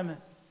time,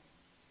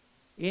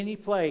 any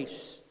place,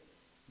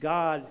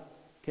 God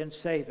can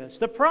save us.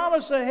 The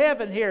promise of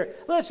heaven here.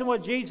 Listen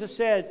what Jesus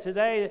said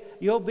today.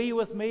 You'll be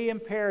with me in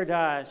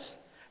paradise.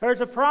 There's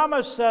a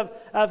promise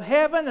of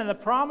heaven and a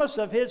promise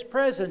of His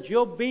presence.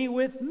 You'll be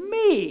with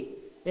me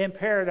in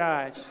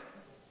paradise.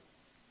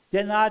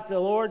 Did not the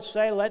Lord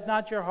say, let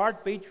not your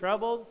heart be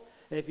troubled?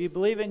 If you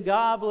believe in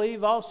God,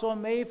 believe also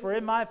in me. For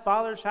in my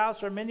Father's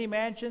house are many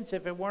mansions.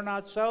 If it were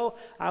not so,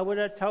 I would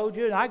have told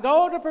you. And I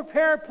go to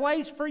prepare a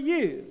place for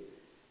you.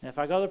 And if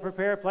I go to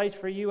prepare a place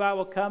for you, I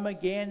will come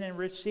again and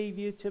receive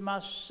you to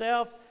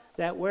myself,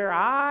 that where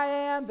I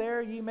am,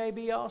 there you may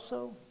be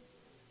also.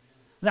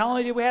 Not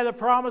only do we have the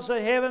promise of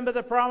heaven, but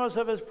the promise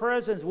of His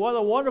presence. What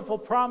a wonderful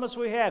promise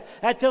we have.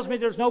 That tells me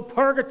there's no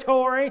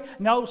purgatory,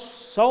 no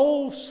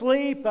soul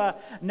sleep,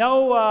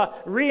 no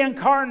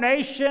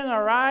reincarnation,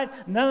 all right?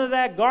 None of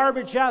that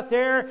garbage out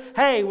there.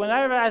 Hey,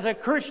 whenever, as a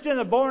Christian,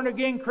 a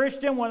born-again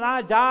Christian, when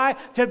I die,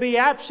 to be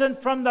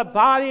absent from the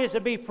body is to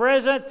be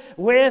present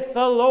with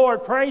the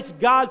Lord. Praise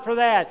God for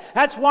that.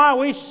 That's why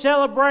we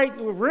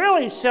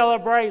really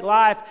celebrate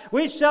life.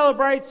 We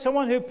celebrate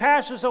someone who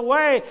passes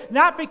away,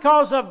 not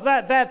because of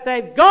that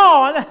they've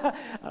gone.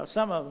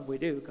 Some of them we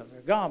do because they're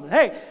gone.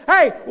 But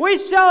hey, we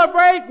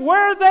celebrate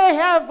where they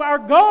are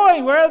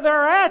going, where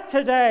they're at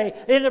today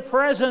in the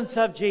presence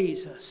of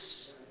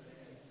Jesus.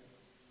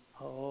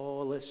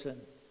 Oh, listen.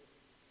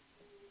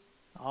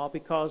 All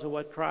because of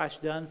what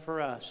Christ done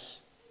for us.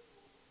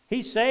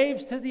 He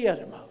saves to the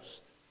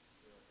uttermost.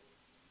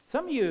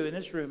 Some of you in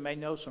this room may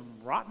know some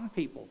rotten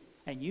people,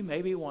 and you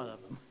may be one of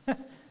them.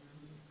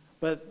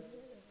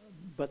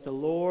 But the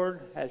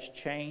Lord has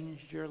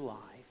changed your life.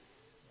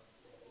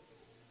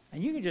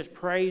 And you can just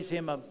praise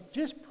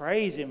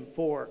Him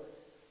for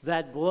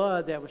that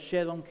blood that was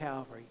shed on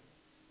Calvary.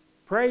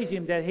 Praise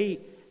Him that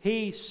He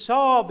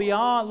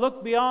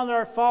looked beyond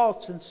our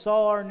faults and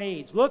saw our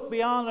needs. Looked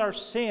beyond our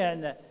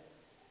sin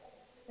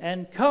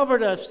and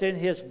covered us in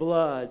His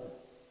blood.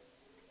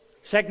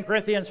 2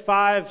 Corinthians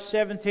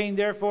 5:17,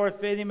 therefore,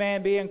 if any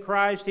man be in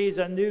Christ, he is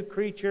a new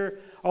creature.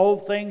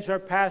 Old things are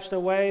passed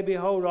away.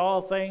 Behold,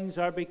 all things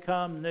are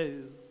become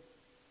new.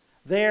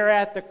 There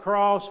at the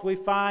cross we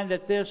find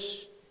that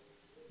this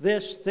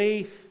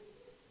thief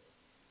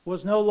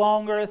was no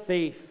longer a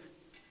thief,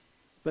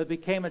 but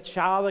became a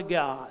child of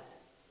God.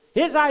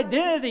 His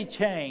identity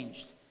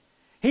changed.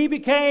 He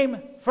became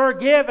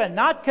forgiven,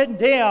 not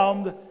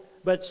condemned,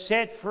 but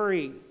set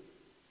free.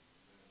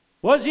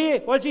 Was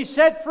he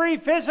set free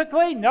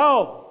physically?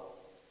 No.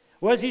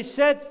 Was he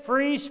set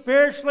free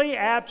spiritually?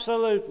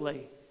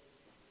 Absolutely.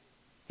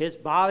 His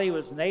body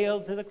was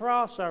nailed to the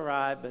cross, all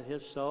right, but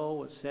his soul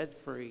was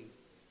set free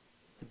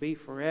to be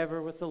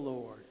forever with the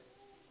Lord.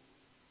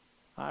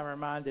 I'm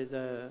reminded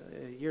a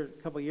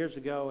couple of years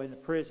ago in the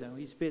prison.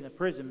 We used to be in the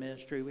prison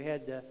ministry. We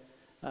had to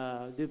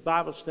do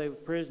Bible study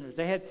with prisoners.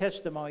 They had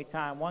testimony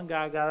time. One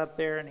guy got up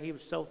there and he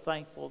was so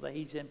thankful that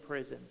he's in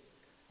prison.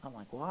 I'm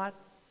like, what?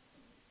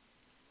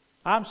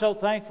 I'm so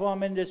thankful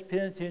I'm in this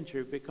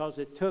penitentiary because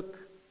it took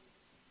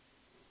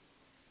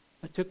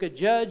a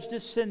judge to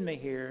send me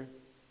here.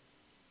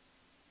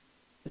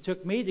 It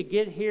took me to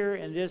get here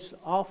in this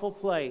awful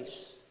place.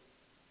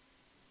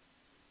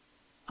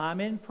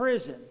 I'm in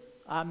prison.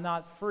 I'm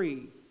not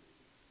free,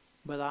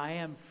 but I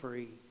am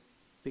free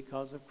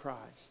because of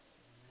Christ.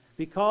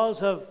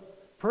 Because of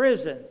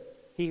prison,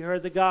 he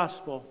heard the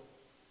gospel.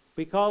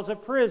 Because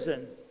of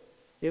prison,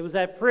 it was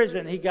at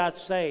prison he got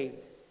saved.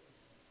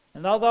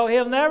 And although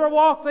he'll never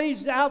walk he'll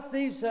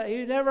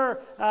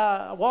never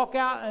walk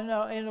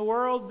out in the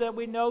world that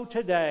we know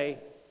today,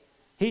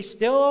 he's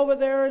still over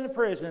there in the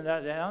prison,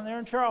 down there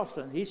in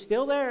Charleston. He's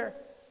still there.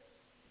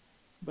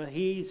 But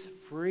he's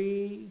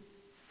free,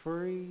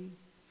 free,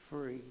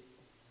 free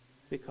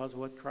because of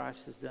what Christ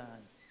has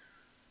done.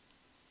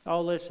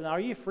 Oh, listen, are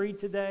you free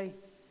today?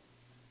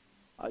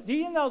 Do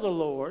you know the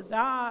Lord?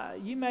 Now,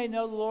 you may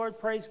know the Lord.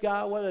 Praise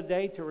God. What a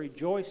day to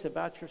rejoice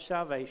about your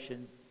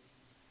salvation.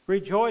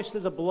 Rejoice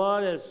that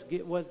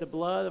what the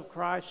blood of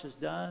Christ has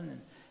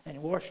done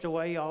and washed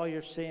away all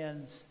your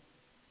sins.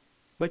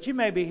 But you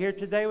may be here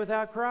today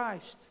without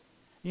Christ.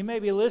 You may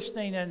be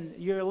listening and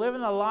you're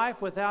living a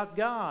life without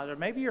God. Or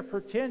maybe you're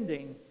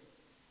pretending.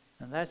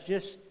 And that's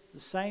just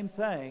the same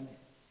thing.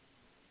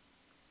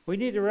 We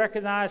need to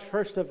recognize,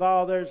 first of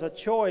all, there's a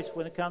choice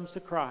when it comes to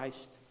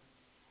Christ.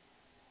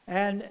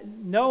 And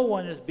no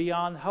one is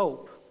beyond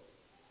hope.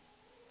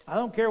 I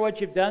don't care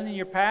what you've done in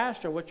your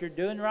past or what you're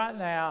doing right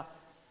now.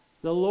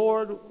 The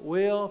Lord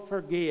will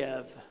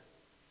forgive.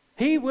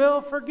 He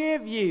will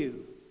forgive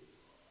you.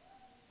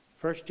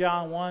 1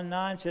 John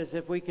 1:9 says,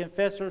 if we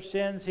confess our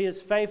sins, He is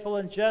faithful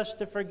and just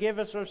to forgive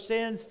us our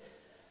sins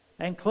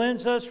and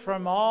cleanse us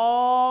from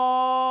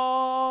all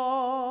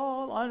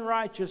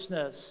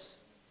unrighteousness.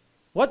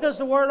 What does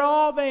the word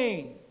all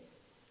mean?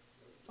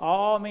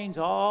 All means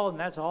all, and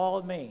that's all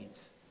it means.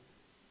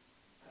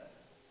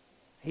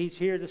 He's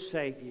here to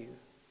save you.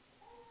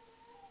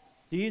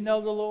 Do you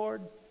know the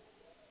Lord?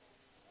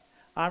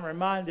 I'm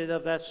reminded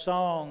of that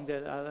song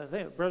that I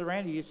think Brother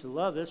Randy used to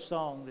love this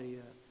song, the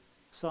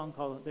song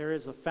called There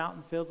Is a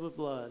Fountain Filled with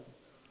Blood.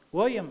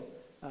 William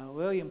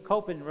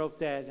Copen wrote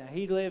that. Now,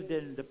 he lived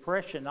in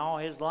depression all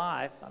his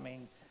life. I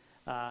mean,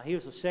 he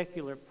was a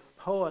secular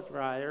poet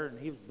writer, and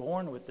he was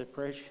born with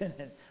depression,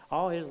 and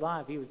all his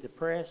life he was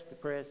depressed.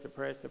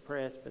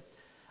 But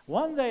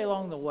one day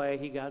along the way,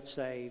 he got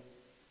saved.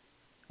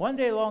 One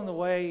day along the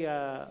way,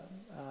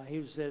 he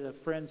was at a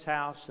friend's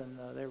house, and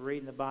they were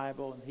reading the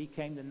Bible, and he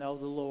came to know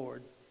the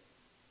Lord.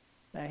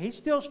 Now, he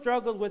still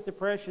struggled with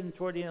depression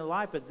toward the end of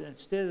life, but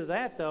instead of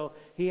that, though,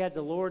 he had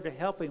the Lord to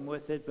help him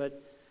with it.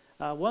 But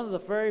one of the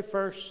very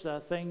first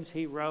things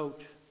he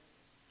wrote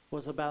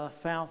was about a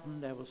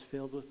fountain that was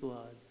filled with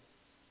blood.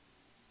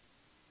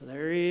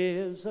 There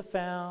is a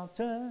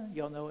fountain,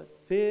 y'all know it,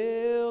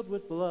 filled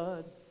with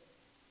blood,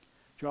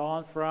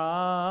 drawn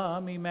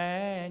from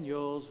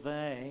Emmanuel's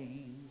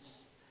veins,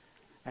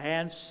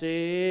 and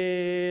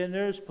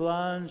sinners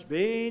plunge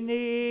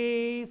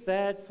beneath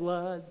that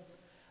flood,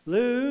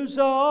 lose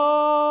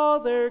all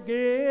their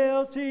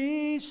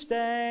guilty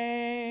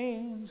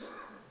stains,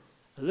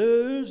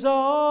 lose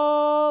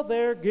all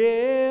their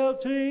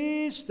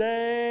guilty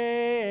stains,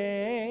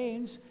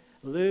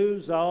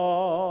 lose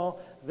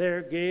all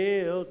their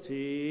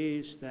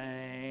guilty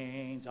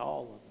stains,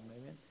 all of them,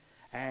 amen.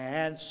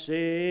 And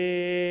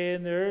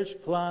sinners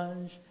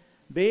plunge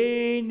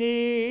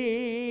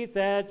beneath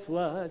that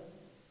flood,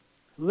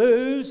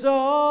 lose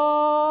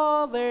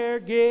all their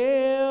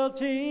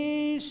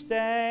guilty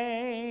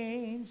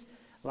stains.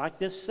 Like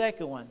this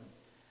second one.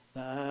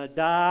 The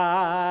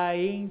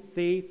dying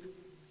thief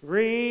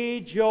rejoiced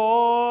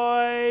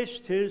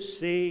to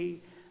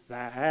see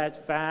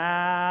that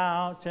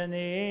fountain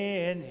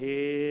in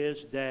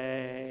his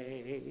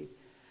day.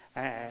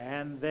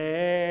 And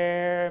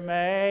there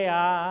may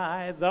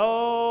I,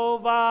 though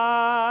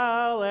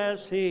vile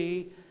as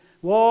he,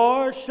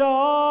 wash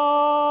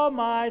all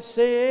my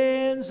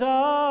sins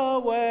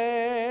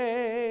away.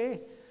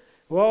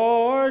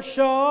 Wash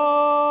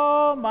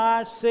all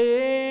my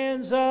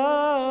sins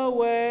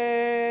away.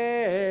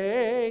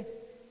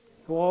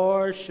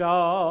 Wash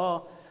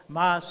all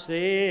my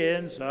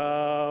sins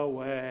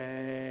away.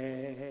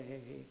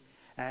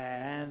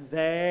 And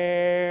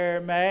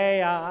there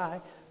may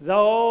I,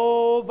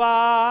 though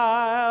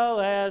vile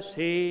as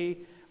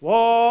he,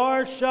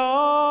 wash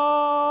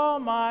all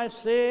my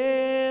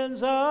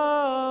sins away.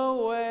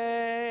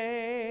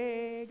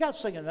 Got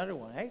to sing another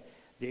one, eh?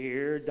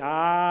 Dear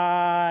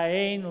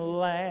dying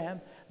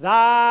Lamb,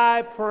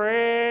 thy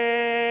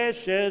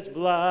precious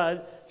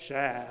blood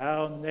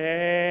shall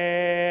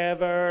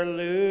never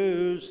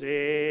lose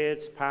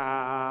its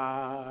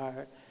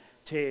power,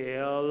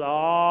 till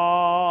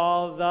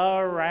all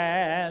the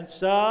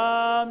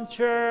ransomed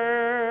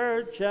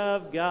church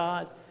of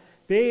God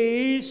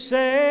be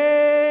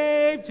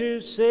saved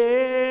to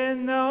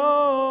sin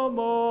no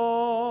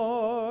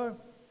more.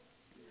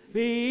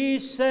 Be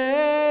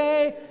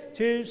saved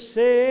to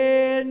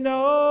sin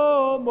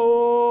no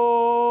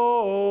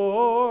more.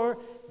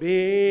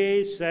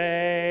 Be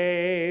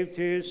saved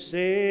to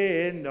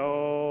sin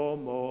no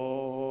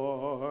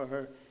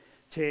more.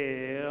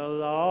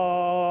 Till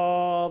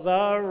all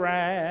the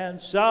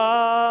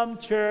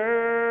ransomed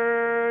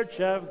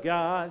church of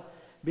God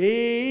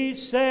be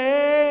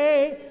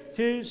saved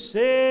to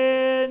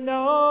sin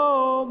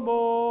no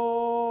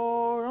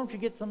more. Don't you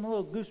get some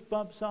little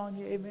goosebumps on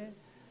you? Amen.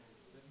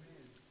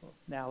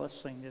 Now let's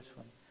sing this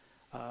one.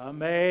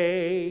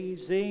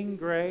 Amazing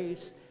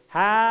grace,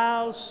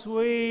 how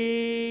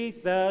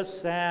sweet the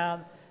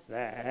sound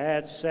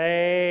that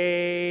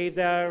saved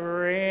a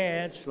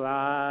wretch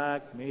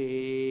like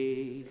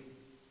me.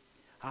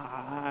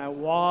 I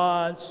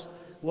once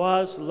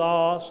was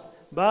lost,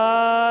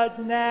 but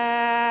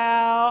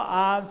now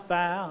I'm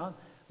found.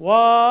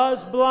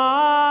 Was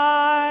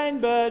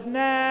blind, but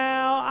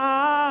now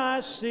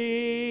I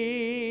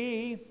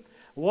see.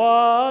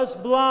 Was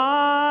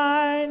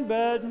blind,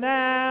 but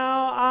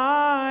now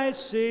I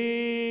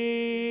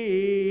see.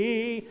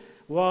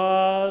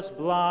 Was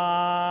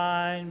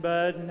blind,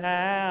 but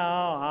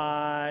now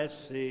I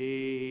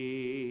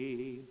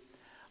see.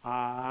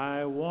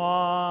 I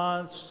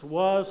once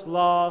was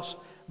lost,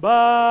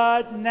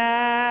 but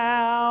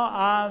now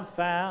I'm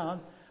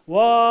found.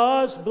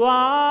 Was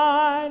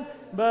blind,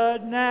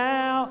 but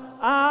now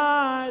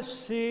I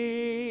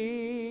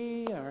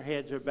see. Our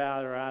heads are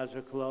bowed, our eyes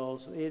are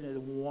closed. Isn't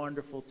it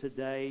wonderful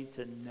today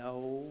to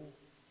know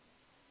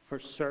for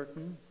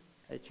certain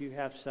that you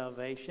have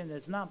salvation?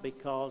 It's not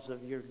because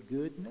of your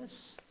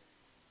goodness,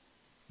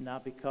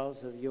 not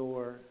because of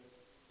your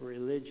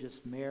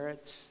religious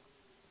merits,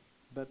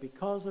 but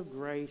because of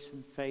grace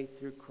and faith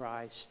through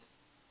Christ.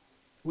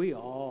 We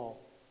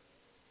all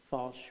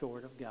fall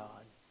short of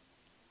God,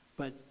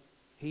 but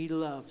He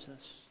loves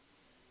us,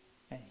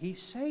 and He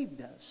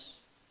saved us.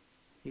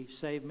 He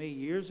saved me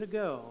years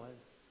ago,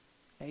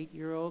 an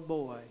 8-year-old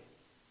boy,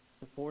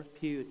 the 4th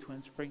pew at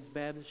Twin Springs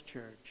Baptist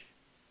Church.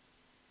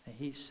 And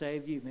He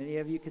saved you. Many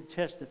of you can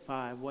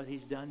testify of what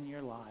He's done in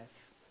your life.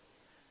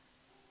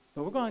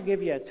 But we're going to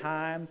give you a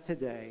time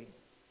today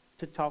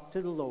to talk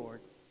to the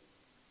Lord,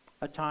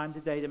 a time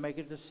today to make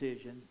a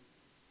decision.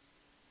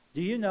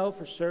 Do you know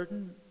for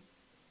certain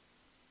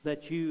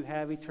that you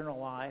have eternal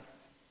life?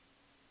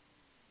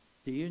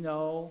 Do you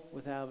know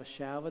without a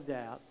shadow of a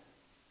doubt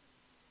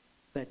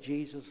that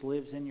Jesus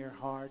lives in your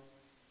heart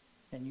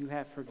and you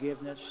have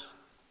forgiveness?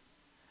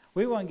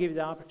 We want to give you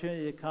the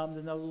opportunity to come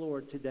to know the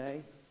Lord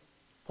today.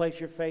 Place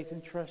your faith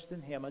and trust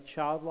in Him, a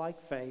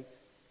childlike faith.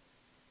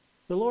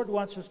 The Lord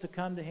wants us to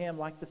come to Him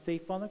like the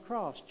thief on the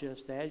cross,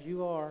 just as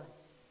you are.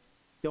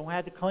 Don't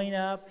have to clean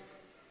up.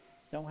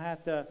 Don't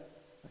have to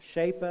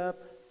shape up.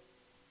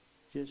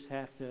 Just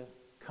have to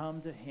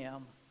come to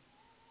Him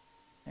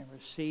and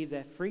receive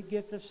that free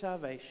gift of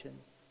salvation.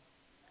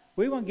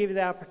 We want to give you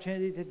the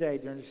opportunity today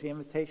during this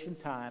invitation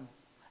time.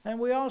 And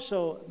we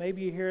also,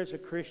 maybe you're here as a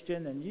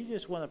Christian and you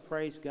just want to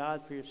praise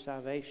God for your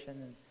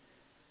salvation.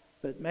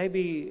 But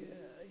maybe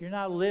you're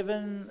not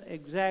living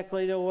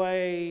exactly the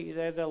way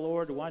that the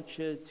Lord wants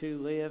you to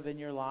live in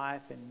your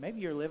life. And maybe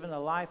you're living a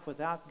life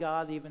without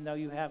God even though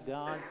you have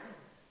God.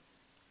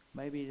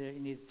 Maybe you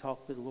need to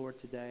talk to the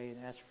Lord today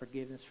and ask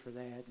forgiveness for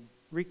that and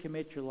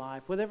recommit your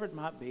life, whatever it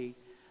might be.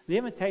 The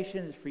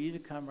invitation is for you to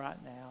come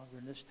right now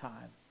during this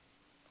time.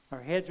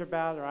 Our heads are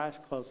bowed, our eyes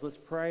closed. Let's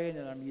pray, and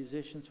then our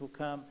musicians will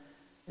come,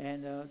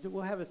 and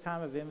we'll have a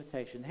time of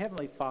invitation.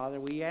 Heavenly Father,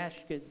 we ask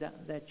you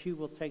that you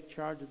will take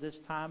charge of this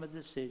time of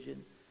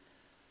decision.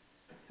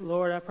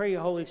 Lord, I pray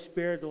your Holy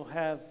Spirit will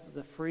have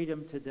the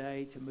freedom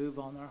today to move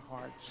on our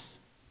hearts.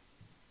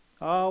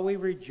 Oh, we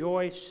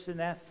rejoice in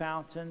that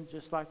fountain,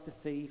 just like the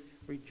thief.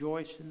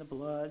 Rejoice in the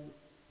blood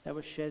that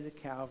was shed at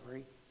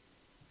Calvary.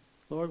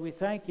 Lord, we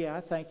thank you. I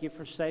thank you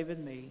for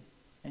saving me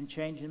and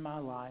changing my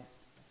life.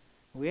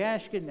 We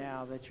ask you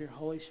now that your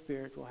Holy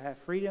Spirit will have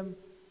freedom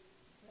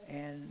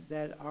and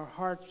that our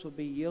hearts will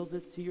be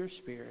yielded to your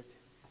Spirit.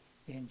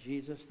 In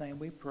Jesus' name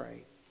we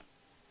pray.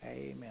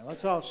 Amen.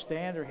 Let's all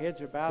stand. Our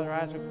heads are bowed, our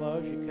eyes are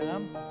closed. You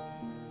come.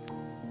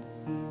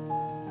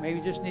 Maybe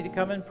you just need to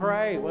come and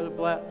pray. What a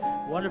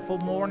wonderful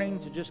morning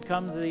to just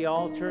come to the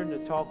altar and to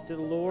talk to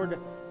the Lord.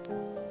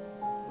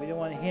 We don't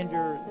want to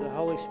hinder the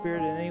Holy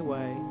Spirit in any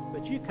way,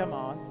 but you come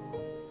on.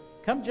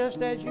 Come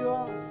just as you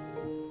are.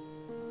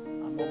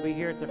 I'm going to be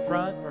here at the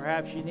front.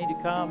 Perhaps you need to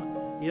come.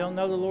 You don't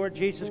know the Lord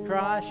Jesus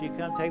Christ. You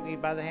come take me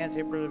by the hand and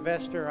say, Brother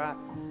Vester, I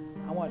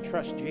want to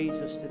trust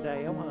Jesus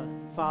today. I want to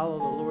follow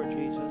the Lord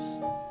Jesus.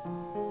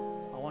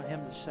 I want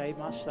Him to save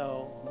my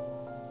soul.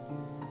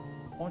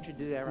 Why don't you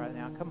do that right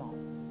now? Come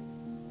on.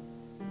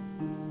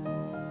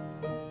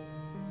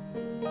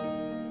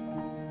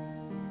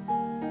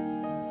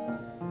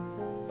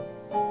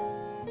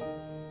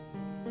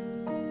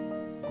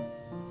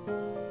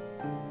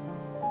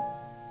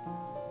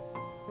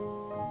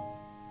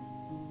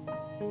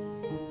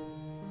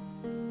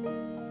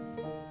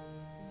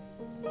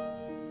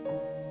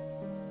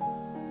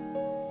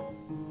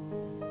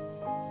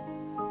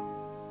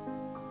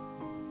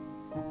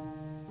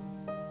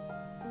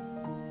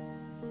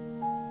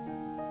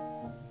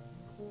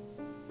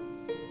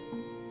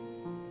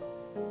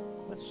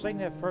 Sing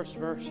that first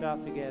verse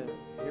out together.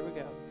 Here we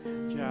go.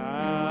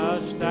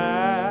 Just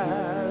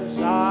as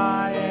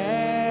I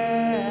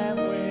am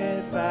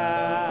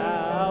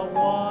without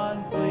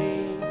one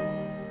plea,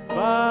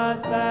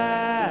 but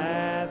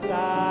that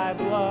thy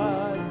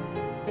blood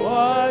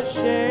was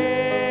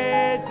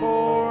shed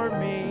for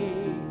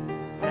me,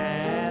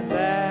 and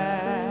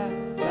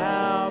that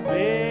thou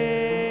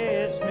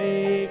bidst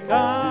me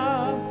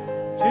come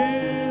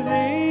to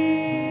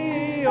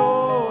thee,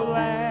 O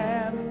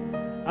Lamb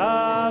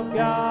of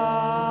God.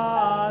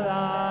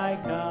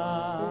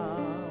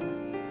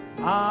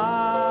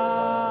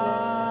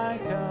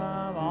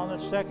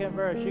 Second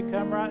verse, you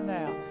come right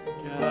now.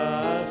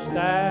 Just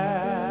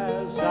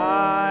as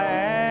I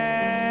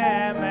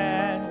am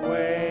and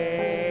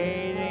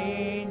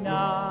waiting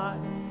not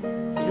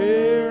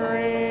to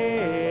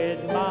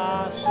rid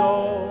my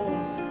soul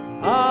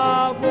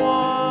of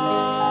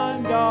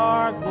one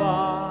dark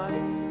blot,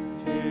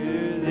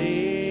 to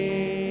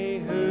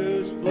thee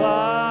whose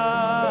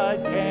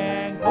blood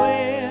can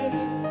cleanse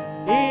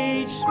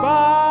each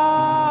spot